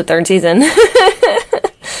didn't watch the 3rd season.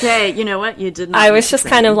 Hey, you know what? You did not. I was just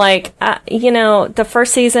kind of like, the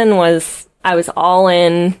first season I was all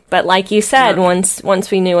in, but like you said, once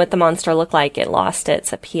we knew what the monster looked like, it lost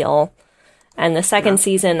its appeal. And the second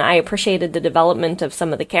season, I appreciated the development of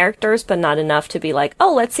some of the characters, but not enough to be like,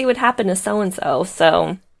 oh, let's see what happened to so-and-so.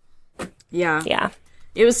 So, yeah.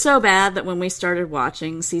 It was so bad that when we started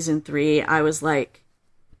watching season 3, I was like,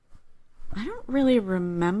 I don't really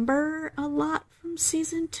remember a lot from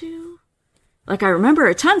season 2. Like, I remember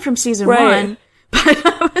a ton from season 1, but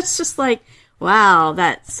I was just like, wow,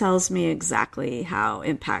 that tells me exactly how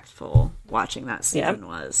impactful watching that season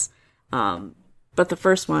was. But the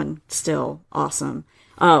first one, still awesome.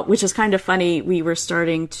 Which is kind of funny. We were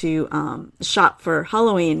starting to shop for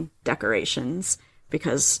Halloween decorations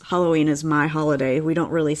because Halloween is my holiday. We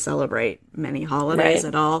don't really celebrate many holidays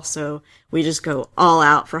at all, so we just go all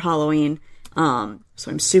out for Halloween. So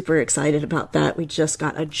I'm super excited about that. We just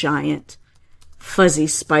got a giant fuzzy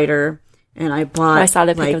spider, and I saw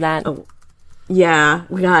the pic of that.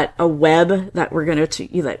 We got a web that we're going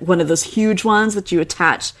to, like one of those huge ones that you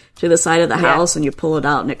attach to the side of the house and you pull it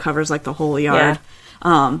out and it covers like the whole yard.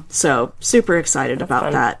 So super excited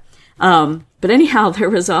about that. But anyhow, there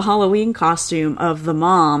was a Halloween costume of the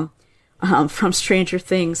mom from Stranger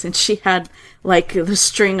Things, and she had like the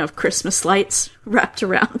string of Christmas lights wrapped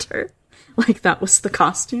around her. Like that was the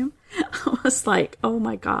costume. I was like, oh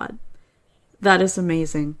my God, that is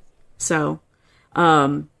amazing. So,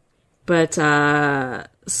 so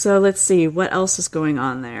let's see what else is going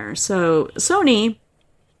on there. So Sony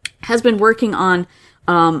has been working on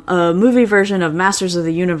a movie version of Masters of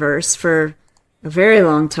the Universe for a very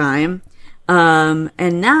long time.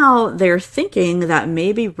 And now they're thinking that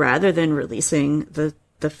maybe rather than releasing the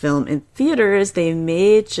film in theaters, they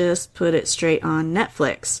may just put it straight on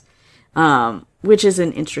Netflix, which is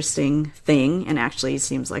an interesting thing and actually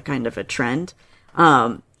seems like kind of a trend.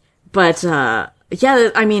 Yeah,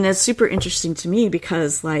 I mean, it's super interesting to me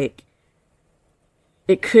because, like,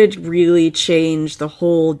 it could really change the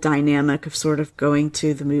whole dynamic of sort of going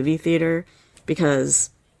to the movie theater, because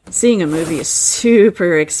seeing a movie is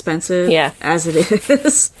super expensive as it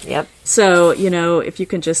is. So, you know, if you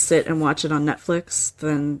can just sit and watch it on Netflix,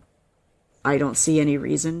 then I don't see any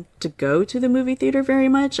reason to go to the movie theater very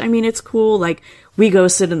much. I mean, it's cool. Like, we go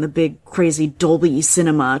sit in the big, crazy Dolby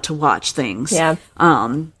cinema to watch things.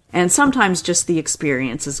 And sometimes just the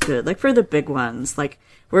experience is good. Like, for the big ones, like,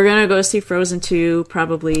 we're gonna go see Frozen 2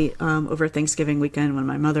 probably over Thanksgiving weekend when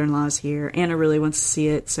my mother-in-law's here. Anna really wants to see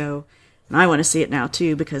it, so... And I want to see it now,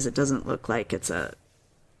 too, because it doesn't look like it's a...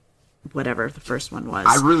 whatever the first one was.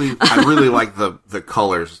 I really like the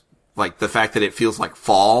colors. Like, the fact that it feels like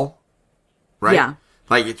fall, right? Yeah.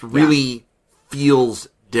 Like, it really feels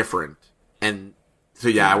different. And so,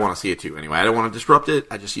 I want to see it, too. Anyway, I don't want to disrupt it.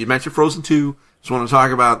 You mentioned Frozen 2. Just want to talk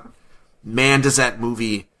about, man, does that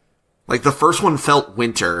movie, like the first one felt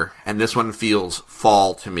winter and this one feels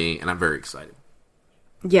fall to me, and I'm very excited.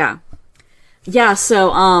 Yeah, so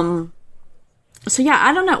I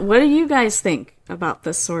don't know. What do you guys think about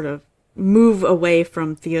this sort of move away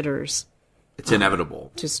from theaters? It's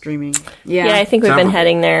inevitable. To streaming. Yeah, I think we've been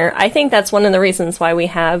heading there. I think that's one of the reasons why we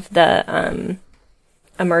have the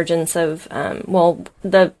emergence of,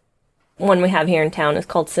 the one we have here in town is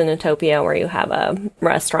called Cinetopia, where you have a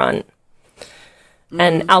restaurant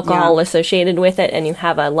and alcohol associated with it, and you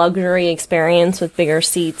have a luxury experience with bigger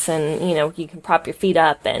seats, and, you know, you can prop your feet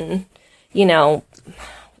up, and, you know,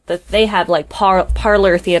 they have, like,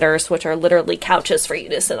 parlor theaters, which are literally couches for you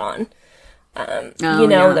to sit on.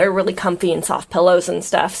 They're really comfy and soft pillows and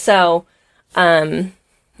stuff, so,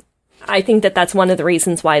 I think that that's one of the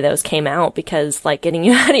reasons why those came out, because, like, getting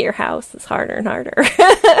you out of your house is harder and harder.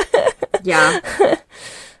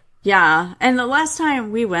 Yeah. And the last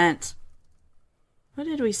time we went, what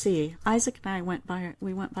did we see? Isaac and I went by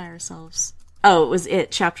ourselves. Oh, it was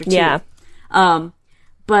Chapter 2. Yeah.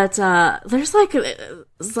 But there's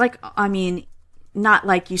I mean, not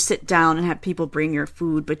like you sit down and have people bring your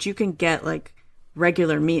food, but you can get, like,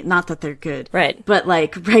 regular meat, not that they're good, right? But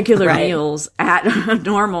like regular meals at a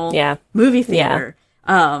normal movie theater,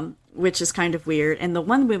 which is kind of weird. And the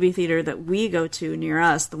one movie theater that we go to near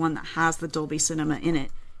us, the one that has the Dolby Cinema in it,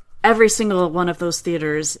 every single one of those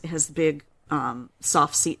theaters has big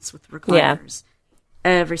soft seats with recliners.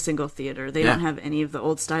 Every single theater. They don't have any of the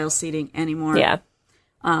old style seating anymore.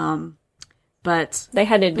 But they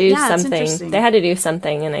had to do something. They had to do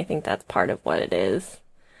something, and I think that's part of what it is.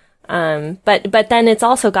 But then it's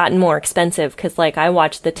also gotten more expensive because, like, I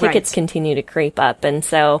watch the tickets continue to creep up, and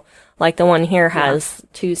so, like, the one here has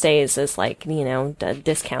Tuesdays is, like, you know, a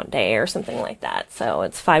discount day or something like that, so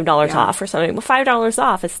it's $5 off or something. Well, $5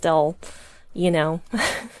 off is still, you know,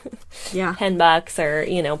 $10 or,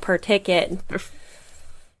 you know, per ticket.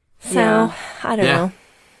 So I don't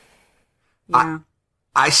know.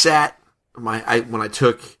 I sat when I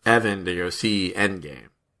took Evan to go see Endgame,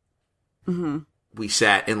 we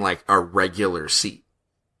sat in like a regular seat.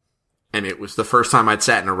 And it was the first time I'd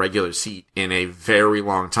sat in a regular seat in a very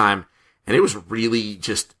long time. And it was really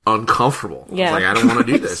just uncomfortable. Yeah. I was like, I don't want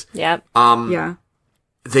to do this. Yep. Yeah.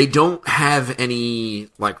 They don't have any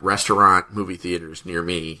like restaurant movie theaters near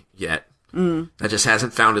me yet. That just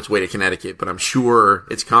hasn't found its way to Connecticut, but I'm sure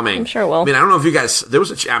it's coming. I'm sure it will. I mean, I don't know if you guys,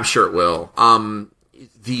 I'm sure it will. I don't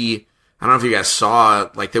know if you guys saw,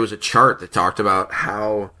 like, there was a chart that talked about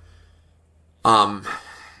how,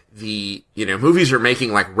 movies are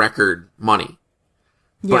making like record money,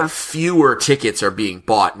 Yeah. but fewer tickets are being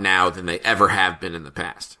bought now than they ever have been in the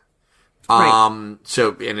past. Right. And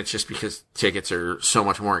it's just because tickets are so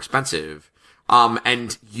much more expensive.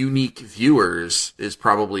 And unique viewers is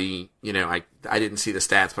probably, I didn't see the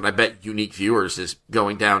stats, but I bet unique viewers is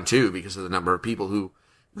going down too because of the number of people who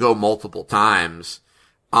go multiple times.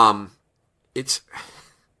 It's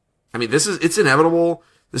inevitable.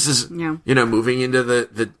 This is, moving into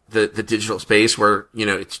the digital space where,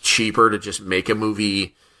 it's cheaper to just make a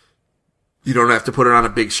movie. You don't have to put it on a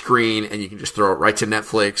big screen and you can just throw it right to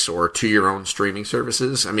Netflix or to your own streaming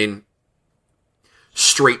services. I mean,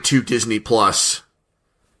 straight to Disney Plus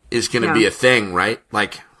is going to be a thing, right?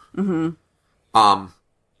 Like, and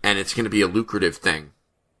it's going to be a lucrative thing,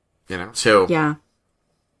 so. Yeah.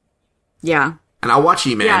 Yeah. And I'll watch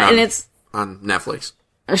E-Man it's on Netflix.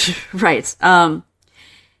 Right.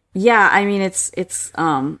 Yeah, I mean, it's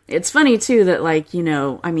funny too that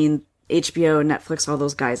HBO and Netflix, all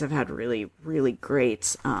those guys have had really, really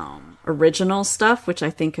great, original stuff, which I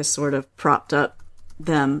think has sort of propped up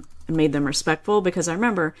them and made them respectful, because I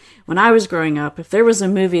remember when I was growing up, if there was a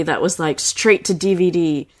movie that was like straight to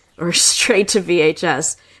DVD or straight to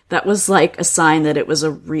VHS, that was like a sign that it was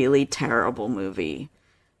a really terrible movie.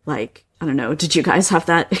 Like, I don't know, did you guys have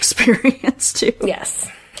that experience too?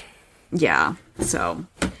 Yes. Yeah, so,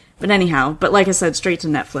 but anyhow, but like I said, straight to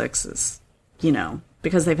Netflix is,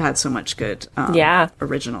 because they've had so much good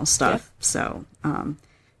original stuff. Yeah. So,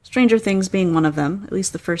 Stranger Things being one of them, at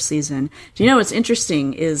least the first season. Do you know what's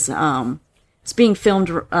interesting is it's being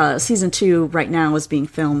filmed, season 2 right now is being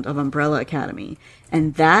filmed of Umbrella Academy.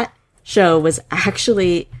 And that show was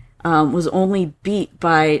actually, was only beat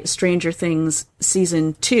by Stranger Things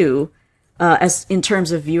season 2 as in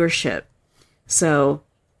terms of viewership. So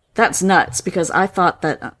that's nuts, because I thought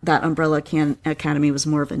that Umbrella Academy was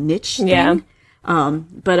more of a niche thing. Yeah.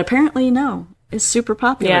 But apparently, no, it's super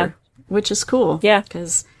popular, which is cool. Yeah.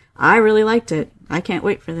 Because I really liked it. I can't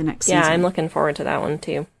wait for the next season. Yeah, I'm looking forward to that one,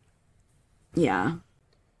 too. Yeah.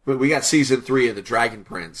 But we got season 3 of The Dragon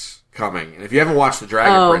Prince coming. And if you haven't watched The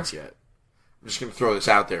Dragon Prince yet, I'm just going to throw this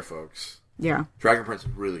out there, folks. Yeah. Dragon Prince is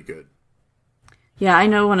really good. Yeah, I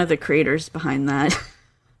know one of the creators behind that.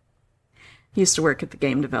 He used to work at the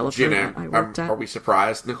game developer that I worked at. Are we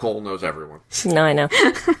surprised? Nicole knows everyone. No, I know.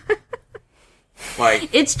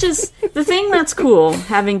 It's just, the thing that's cool,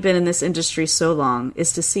 having been in this industry so long,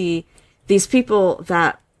 is to see these people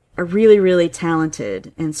that are really, really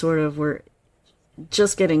talented and sort of were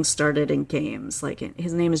just getting started in games. Like,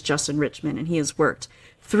 his name is Justin Richmond, and he has worked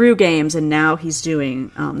through games, and now he's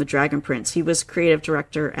doing The Dragon Prince. He was creative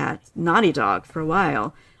director at Naughty Dog for a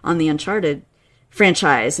while on the Uncharted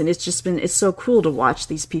franchise, and it's so cool to watch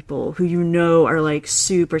these people who are like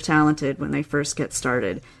super talented when they first get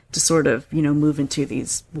started to sort of move into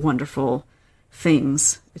these wonderful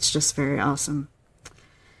things. It's just very awesome.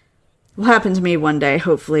 Will happen to me one day,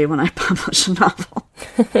 hopefully, when I publish a novel.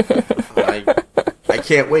 I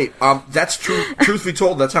can't wait. That's true. Truth be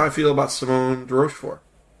told, that's how I feel about Simone de Rochefort.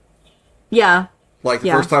 Yeah. Like,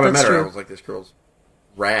 the first time I met her, I was like, this girl's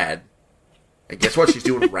rad. And guess what? She's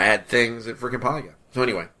doing rad things at freaking Polygon. So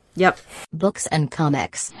anyway. Yep. Books and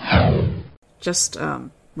comics. Just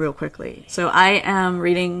real quickly. So I am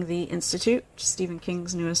reading The Institute, Stephen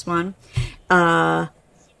King's newest one.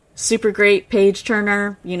 Super great page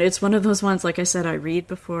turner. It's one of those ones, like I said, I read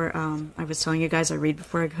before, I was telling you guys, I read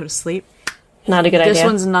before I go to sleep. Not a good idea. This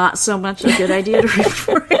one's not so much a good idea to read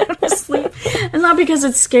before I go to sleep. And not because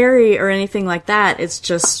it's scary or anything like that. It's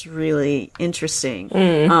just really interesting.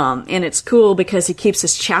 And it's cool because he keeps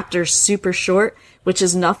his chapters super short, which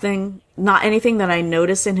is not anything that I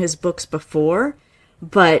noticed in his books before,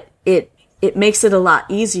 but it makes it a lot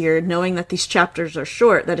easier knowing that these chapters are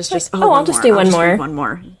short, that it's just, I'll just do one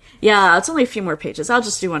more. Yeah, it's only a few more pages. I'll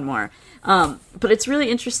just do one more. But it's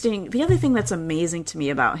really interesting. The other thing that's amazing to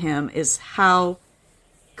me about him is how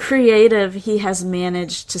creative he has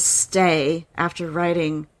managed to stay after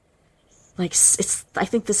writing, I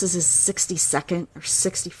think this is his 62nd or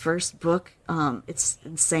 61st book. It's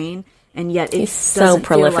insane. and yet it He's so doesn't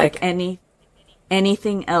prolific. feel like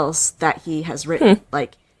anything else that he has written.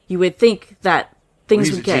 Like, you would think that things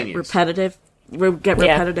He's would a get genius. repetitive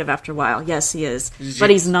after a while. Yes, he is. But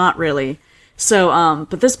he's not really. So,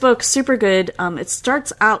 but this book, super good. It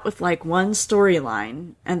starts out with like one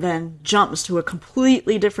storyline and then jumps to a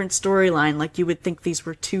completely different storyline. Like, you would think these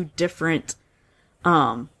were two different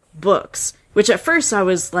books, which at first I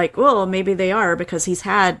was like, well, maybe they are, because he's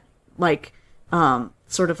had like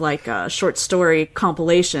sort of like short story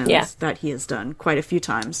compilations that he has done quite a few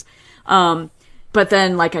times. But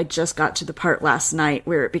then, like, I just got to the part last night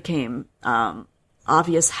where it became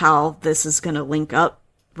obvious how this is going to link up,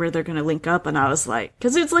 where they're going to link up, and I was like,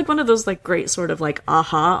 because it's like one of those like great sort of like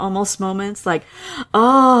aha almost moments, like,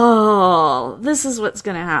 oh, this is what's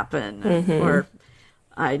going to happen, or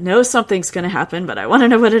I know something's going to happen, but I want to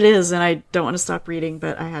know what it is, and I don't want to stop reading,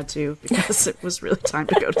 but I had to because it was really time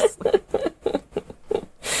to go to sleep.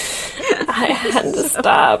 I had to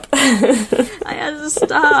stop. I had to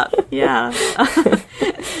stop. Yeah.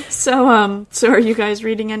 So are you guys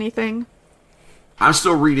reading anything? I'm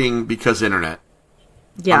still reading because internet.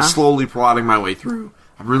 Yeah. I'm slowly plotting my way through.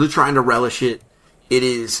 I'm really trying to relish it. It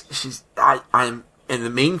is. And the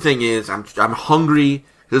main thing is, I'm hungry.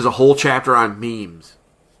 There's a whole chapter on memes.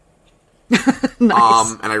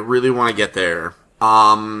 Nice. And I really want to get there.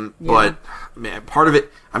 But man, part of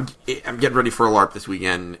it, I'm getting ready for a LARP this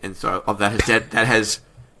weekend, and so that has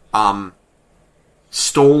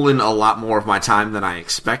stolen a lot more of my time than I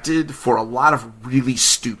expected for a lot of really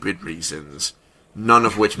stupid reasons. None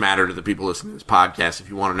of which matter to the people listening to this podcast. If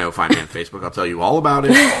you want to know, find me on Facebook. I'll tell you all about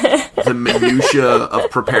it. The minutia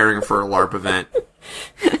of preparing for a LARP event.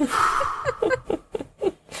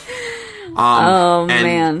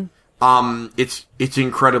 Man. It's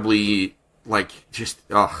incredibly, like, just,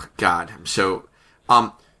 oh god, I'm so,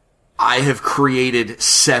 I have created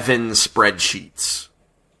 7 spreadsheets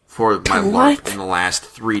for my LARP in the last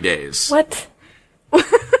 3 days. What? What?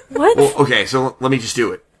 Well, okay, so let me just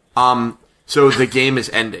do it. So the game is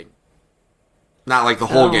ending. Not like the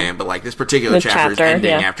whole game, but like this particular chapter is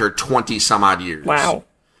ending after 20 some odd years.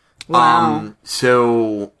 Wow.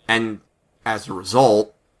 So, and as a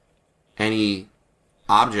result, any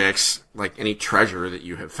objects, like any treasure that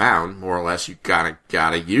you have found, more or less, you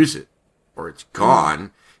gotta use it, or it's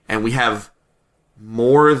gone. And we have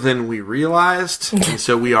more than we realized, and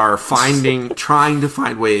so we are trying to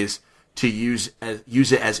find ways to use it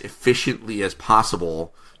as efficiently as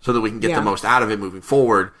possible, so that we can get the most out of it moving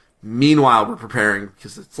forward. Meanwhile, we're preparing,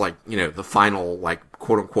 because it's like, you know, the final, like,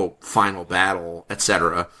 quote unquote, final battle,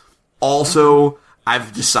 etc. Also,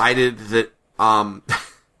 I've decided that, I'm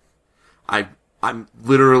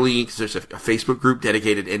literally, because there's a Facebook group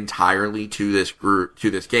dedicated entirely to this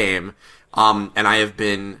game, and I have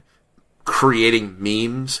been creating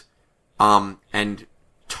memes, and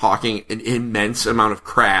talking an immense amount of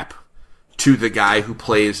crap to the guy who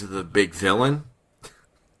plays the big villain.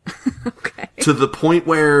 Okay. To the point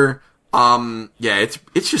where,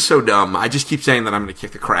 it's just so dumb. I just keep saying that I'm going to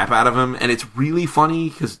kick the crap out of him, and it's really funny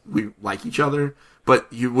because we like each other,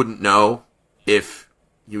 but you wouldn't know if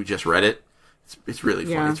you just read it. It's really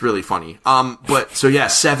funny. Yeah. It's really funny. But so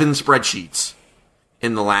 7 spreadsheets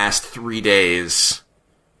in the last 3 days.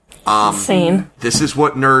 Insane. This is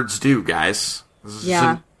what nerds do, guys. This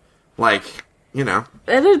is like, you know.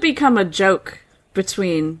 It had become a joke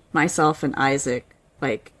between myself and Isaac,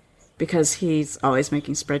 like, because he's always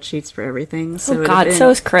making spreadsheets for everything. So so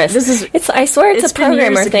is Chris. I swear it's a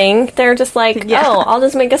programmer thing. They're just like, I'll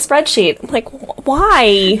just make a spreadsheet. I'm like,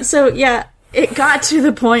 why? So, it got to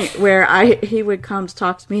the point where he would come to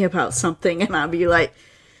talk to me about something, and I'd be like,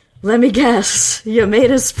 let me guess, you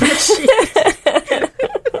made a spreadsheet.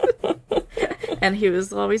 And he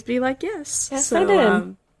would always be like, yes. Yes, I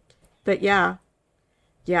did. But yeah,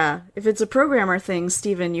 if it's a programmer thing,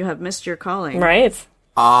 Stephen, you have missed your calling. Right.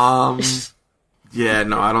 Yeah,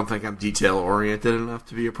 no, I don't think I'm detail-oriented enough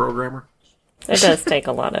to be a programmer. It does take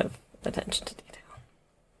a lot of attention to detail.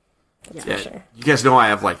 That's for sure. You guys know I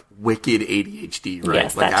have, like, wicked ADHD, right?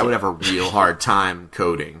 Yes, like, I would have a real hard time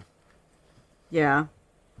coding. Yeah.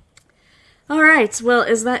 All right, well,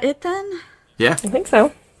 is that it then? Yeah. I think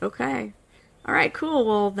so. Okay. All right, cool.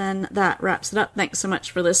 Well, then that wraps it up. Thanks so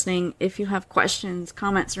much for listening. If you have questions,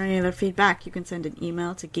 comments, or any other feedback, you can send an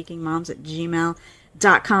email to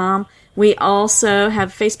geekingmoms@gmail.com. We also have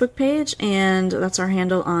a Facebook page, and that's our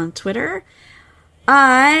handle on Twitter.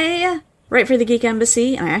 I write for the Geek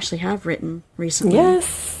Embassy, and I actually have written recently.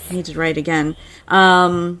 Yes. need to write again.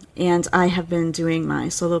 And I have been doing my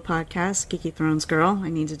solo podcast, Geeky Thrones Girl. I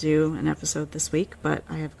need to do an episode this week, but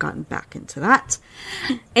I have gotten back into that.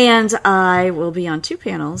 And I will be on 2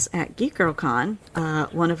 panels at Geek Girl Con,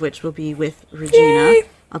 one of which will be with Regina. Yay!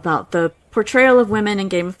 About the portrayal of women in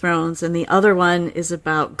Game of Thrones, and the other one is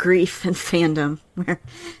about grief and fandom, where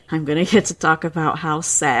I'm going to get to talk about how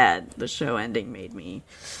sad the show ending made me.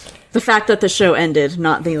 The fact that the show ended,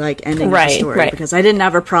 not the ending of the story, because I didn't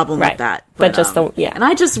have a problem with that. But just and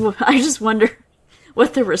I just wonder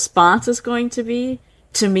what the response is going to be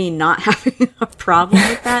to me not having a problem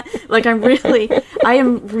with that. I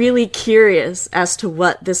am really curious as to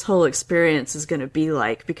what this whole experience is going to be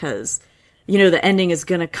like, because the ending is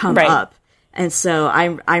going to come up. And so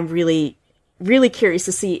I'm really, really curious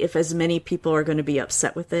to see if as many people are going to be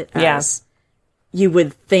upset with it as you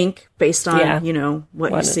would think based on,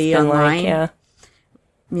 what you see online.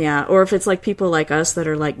 Yeah. Or if it's people like us that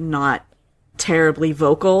are not terribly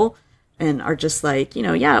vocal and are just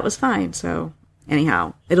it was fine. So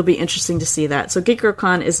anyhow, it'll be interesting to see that. So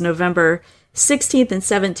GeekGirlCon is November 16th and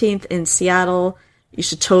 17th in Seattle. You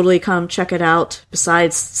should totally come check it out.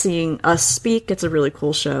 Besides seeing us speak, it's a really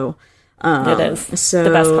cool show. It is. So,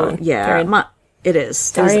 the best con. Yeah, it is.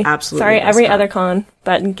 Sorry, it is absolutely sorry, the best every con. other con,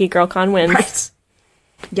 but Geek Girl Con wins.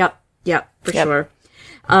 Right. Yep, for sure.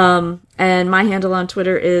 And my handle on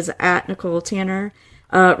Twitter is at Nicole Tanner.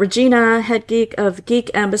 Regina, head geek of Geek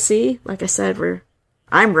Embassy. Like I said,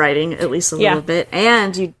 I'm writing at least a little bit.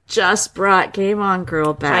 And you just brought Game On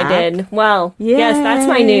Girl back. I did. Well, yes, that's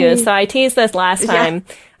my news. So I teased this last time.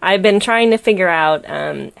 Yeah. I've been trying to figure out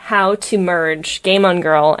how to merge Game On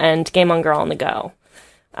Girl and Game On Girl on the Go.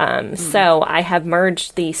 So I have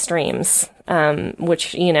merged these streams,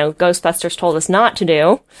 which, Ghostbusters told us not to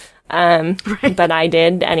do. But I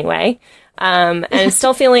did anyway. And I'm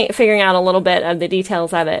still figuring out a little bit of the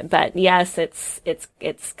details of it, but yes, it's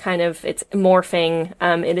morphing.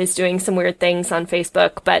 It is doing some weird things on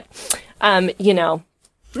Facebook, but,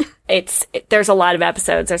 there's a lot of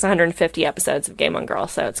episodes. There's 150 episodes of Game On Girl,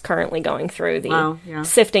 so it's currently going through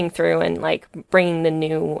sifting through and bringing the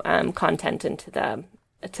new, content into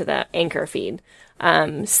the anchor feed.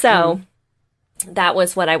 That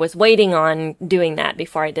was what I was waiting on, doing that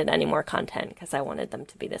before I did any more content, because I wanted them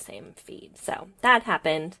to be the same feed. So that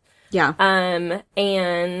happened. Yeah.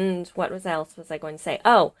 And what else was I going to say?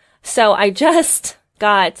 Oh, so I just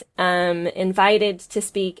got invited to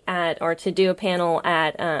speak at, or to do a panel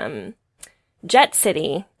at Jet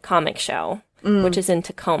City Comic Show, which is in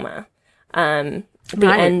Tacoma, the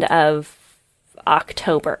end of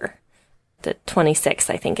October. The 26th,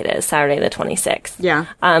 I think it is, Saturday the 26th. Yeah.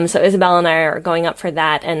 So Isabel and I are going up for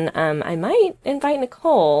that, and I might invite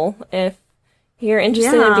Nicole if you're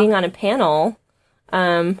interested in being on a panel.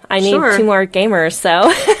 I need 2 more gamers,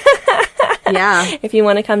 so yeah, if you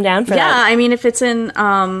want to come down for that. Yeah, I mean, if it's in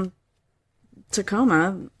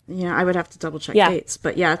Tacoma, I would have to double check dates,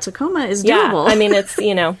 but Tacoma is doable. Yeah, I mean, it's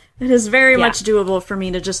it is very much doable for me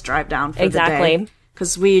to just drive down for the day,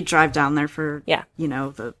 because we drive down there for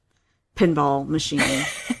the pinball machine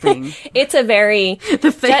thing. It's a very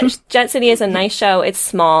Jet City is a nice show. It's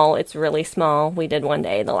small. It's really small. We did one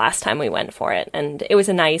day the last time we went for it, and it's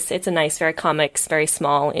a nice, very comics, very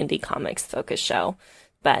small indie comics focused show.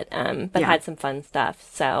 But had some fun stuff.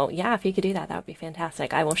 So if you could do that, that would be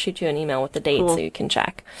fantastic. I will shoot you an email with the date so you can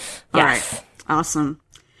check. Yes. All right. Awesome.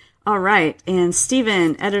 All right. And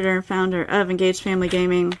Steven, editor and founder of Engaged Family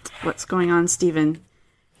Gaming. What's going on, Steven?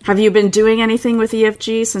 Have you been doing anything with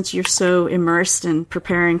EFG since you're so immersed in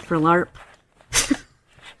preparing for LARP?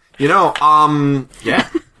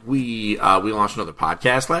 We launched another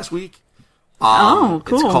podcast last week. Cool.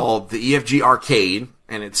 It's called the EFG Arcade,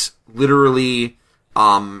 and it's literally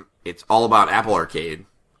it's all about Apple Arcade.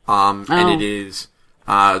 And it is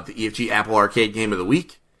the EFG Apple Arcade Game of the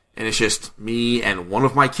Week. And it's just me and one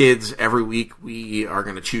of my kids every week. We are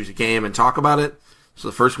going to choose a game and talk about it. So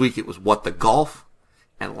the first week it was What the Golf.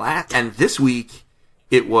 And this week,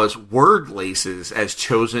 it was Word Laces as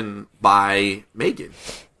chosen by Megan.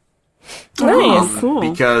 Nice. Cool.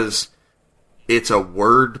 Because it's a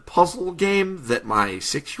word puzzle game that my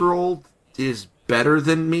 6-year-old is better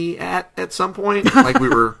than me at some point. We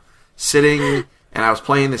were sitting, and I was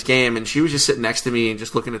playing this game, and she was just sitting next to me and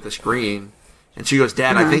just looking at the screen. And she goes,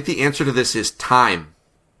 Dad, I think the answer to this is time.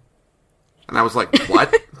 And I was like,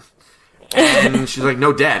 what? And she's like,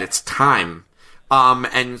 no, Dad, it's time.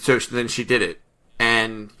 And so then she did it.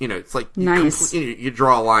 And, it's nice. You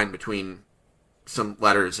draw a line between some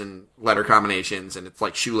letters and letter combinations, and it's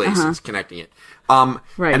like shoelaces connecting it.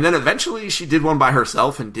 Right. And then eventually she did one by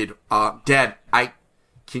herself and did, Dad,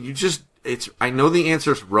 can you just I know the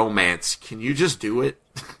answer is romance. Can you just do it?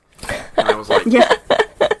 And I was like, Yeah.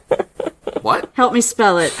 What? Help me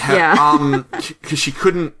spell it. Yeah. Because she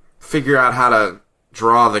couldn't figure out how to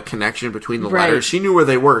draw the connection between the Right. letters. She knew where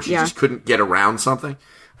they were. She Yeah. just couldn't get around something.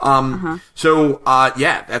 So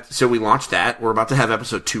we launched that. We're about to have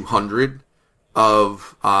episode 200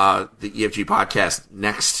 of the EFG podcast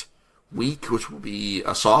next week, which will be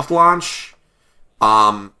a soft launch.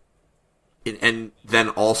 And then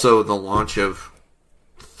also the launch of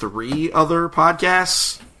 3 other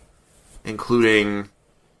podcasts, including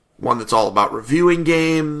one that's all about reviewing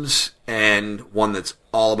games, and one that's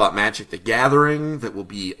all about Magic the Gathering that will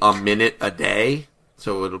be a minute a day.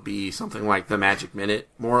 So it'll be something like the Magic Minute,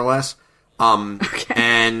 more or less.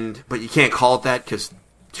 Okay. But you can't call it that because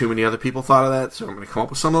too many other people thought of that, so I'm going to come up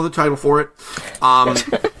with some other title for it.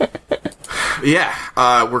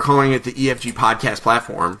 We're calling it the EFG Podcast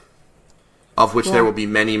Platform, of which there will be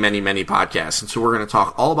many, many, many podcasts. And so we're going to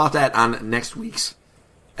talk all about that on next week's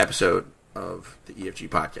episode of the EFG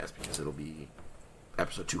Podcast, because it'll be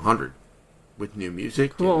episode 200 with new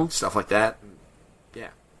music and stuff like that. Yeah.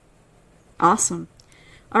 Awesome.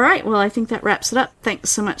 All right. Well, I think that wraps it up. Thanks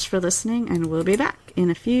so much for listening, and we'll be back in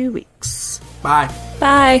a few weeks. Bye.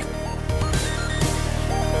 Bye.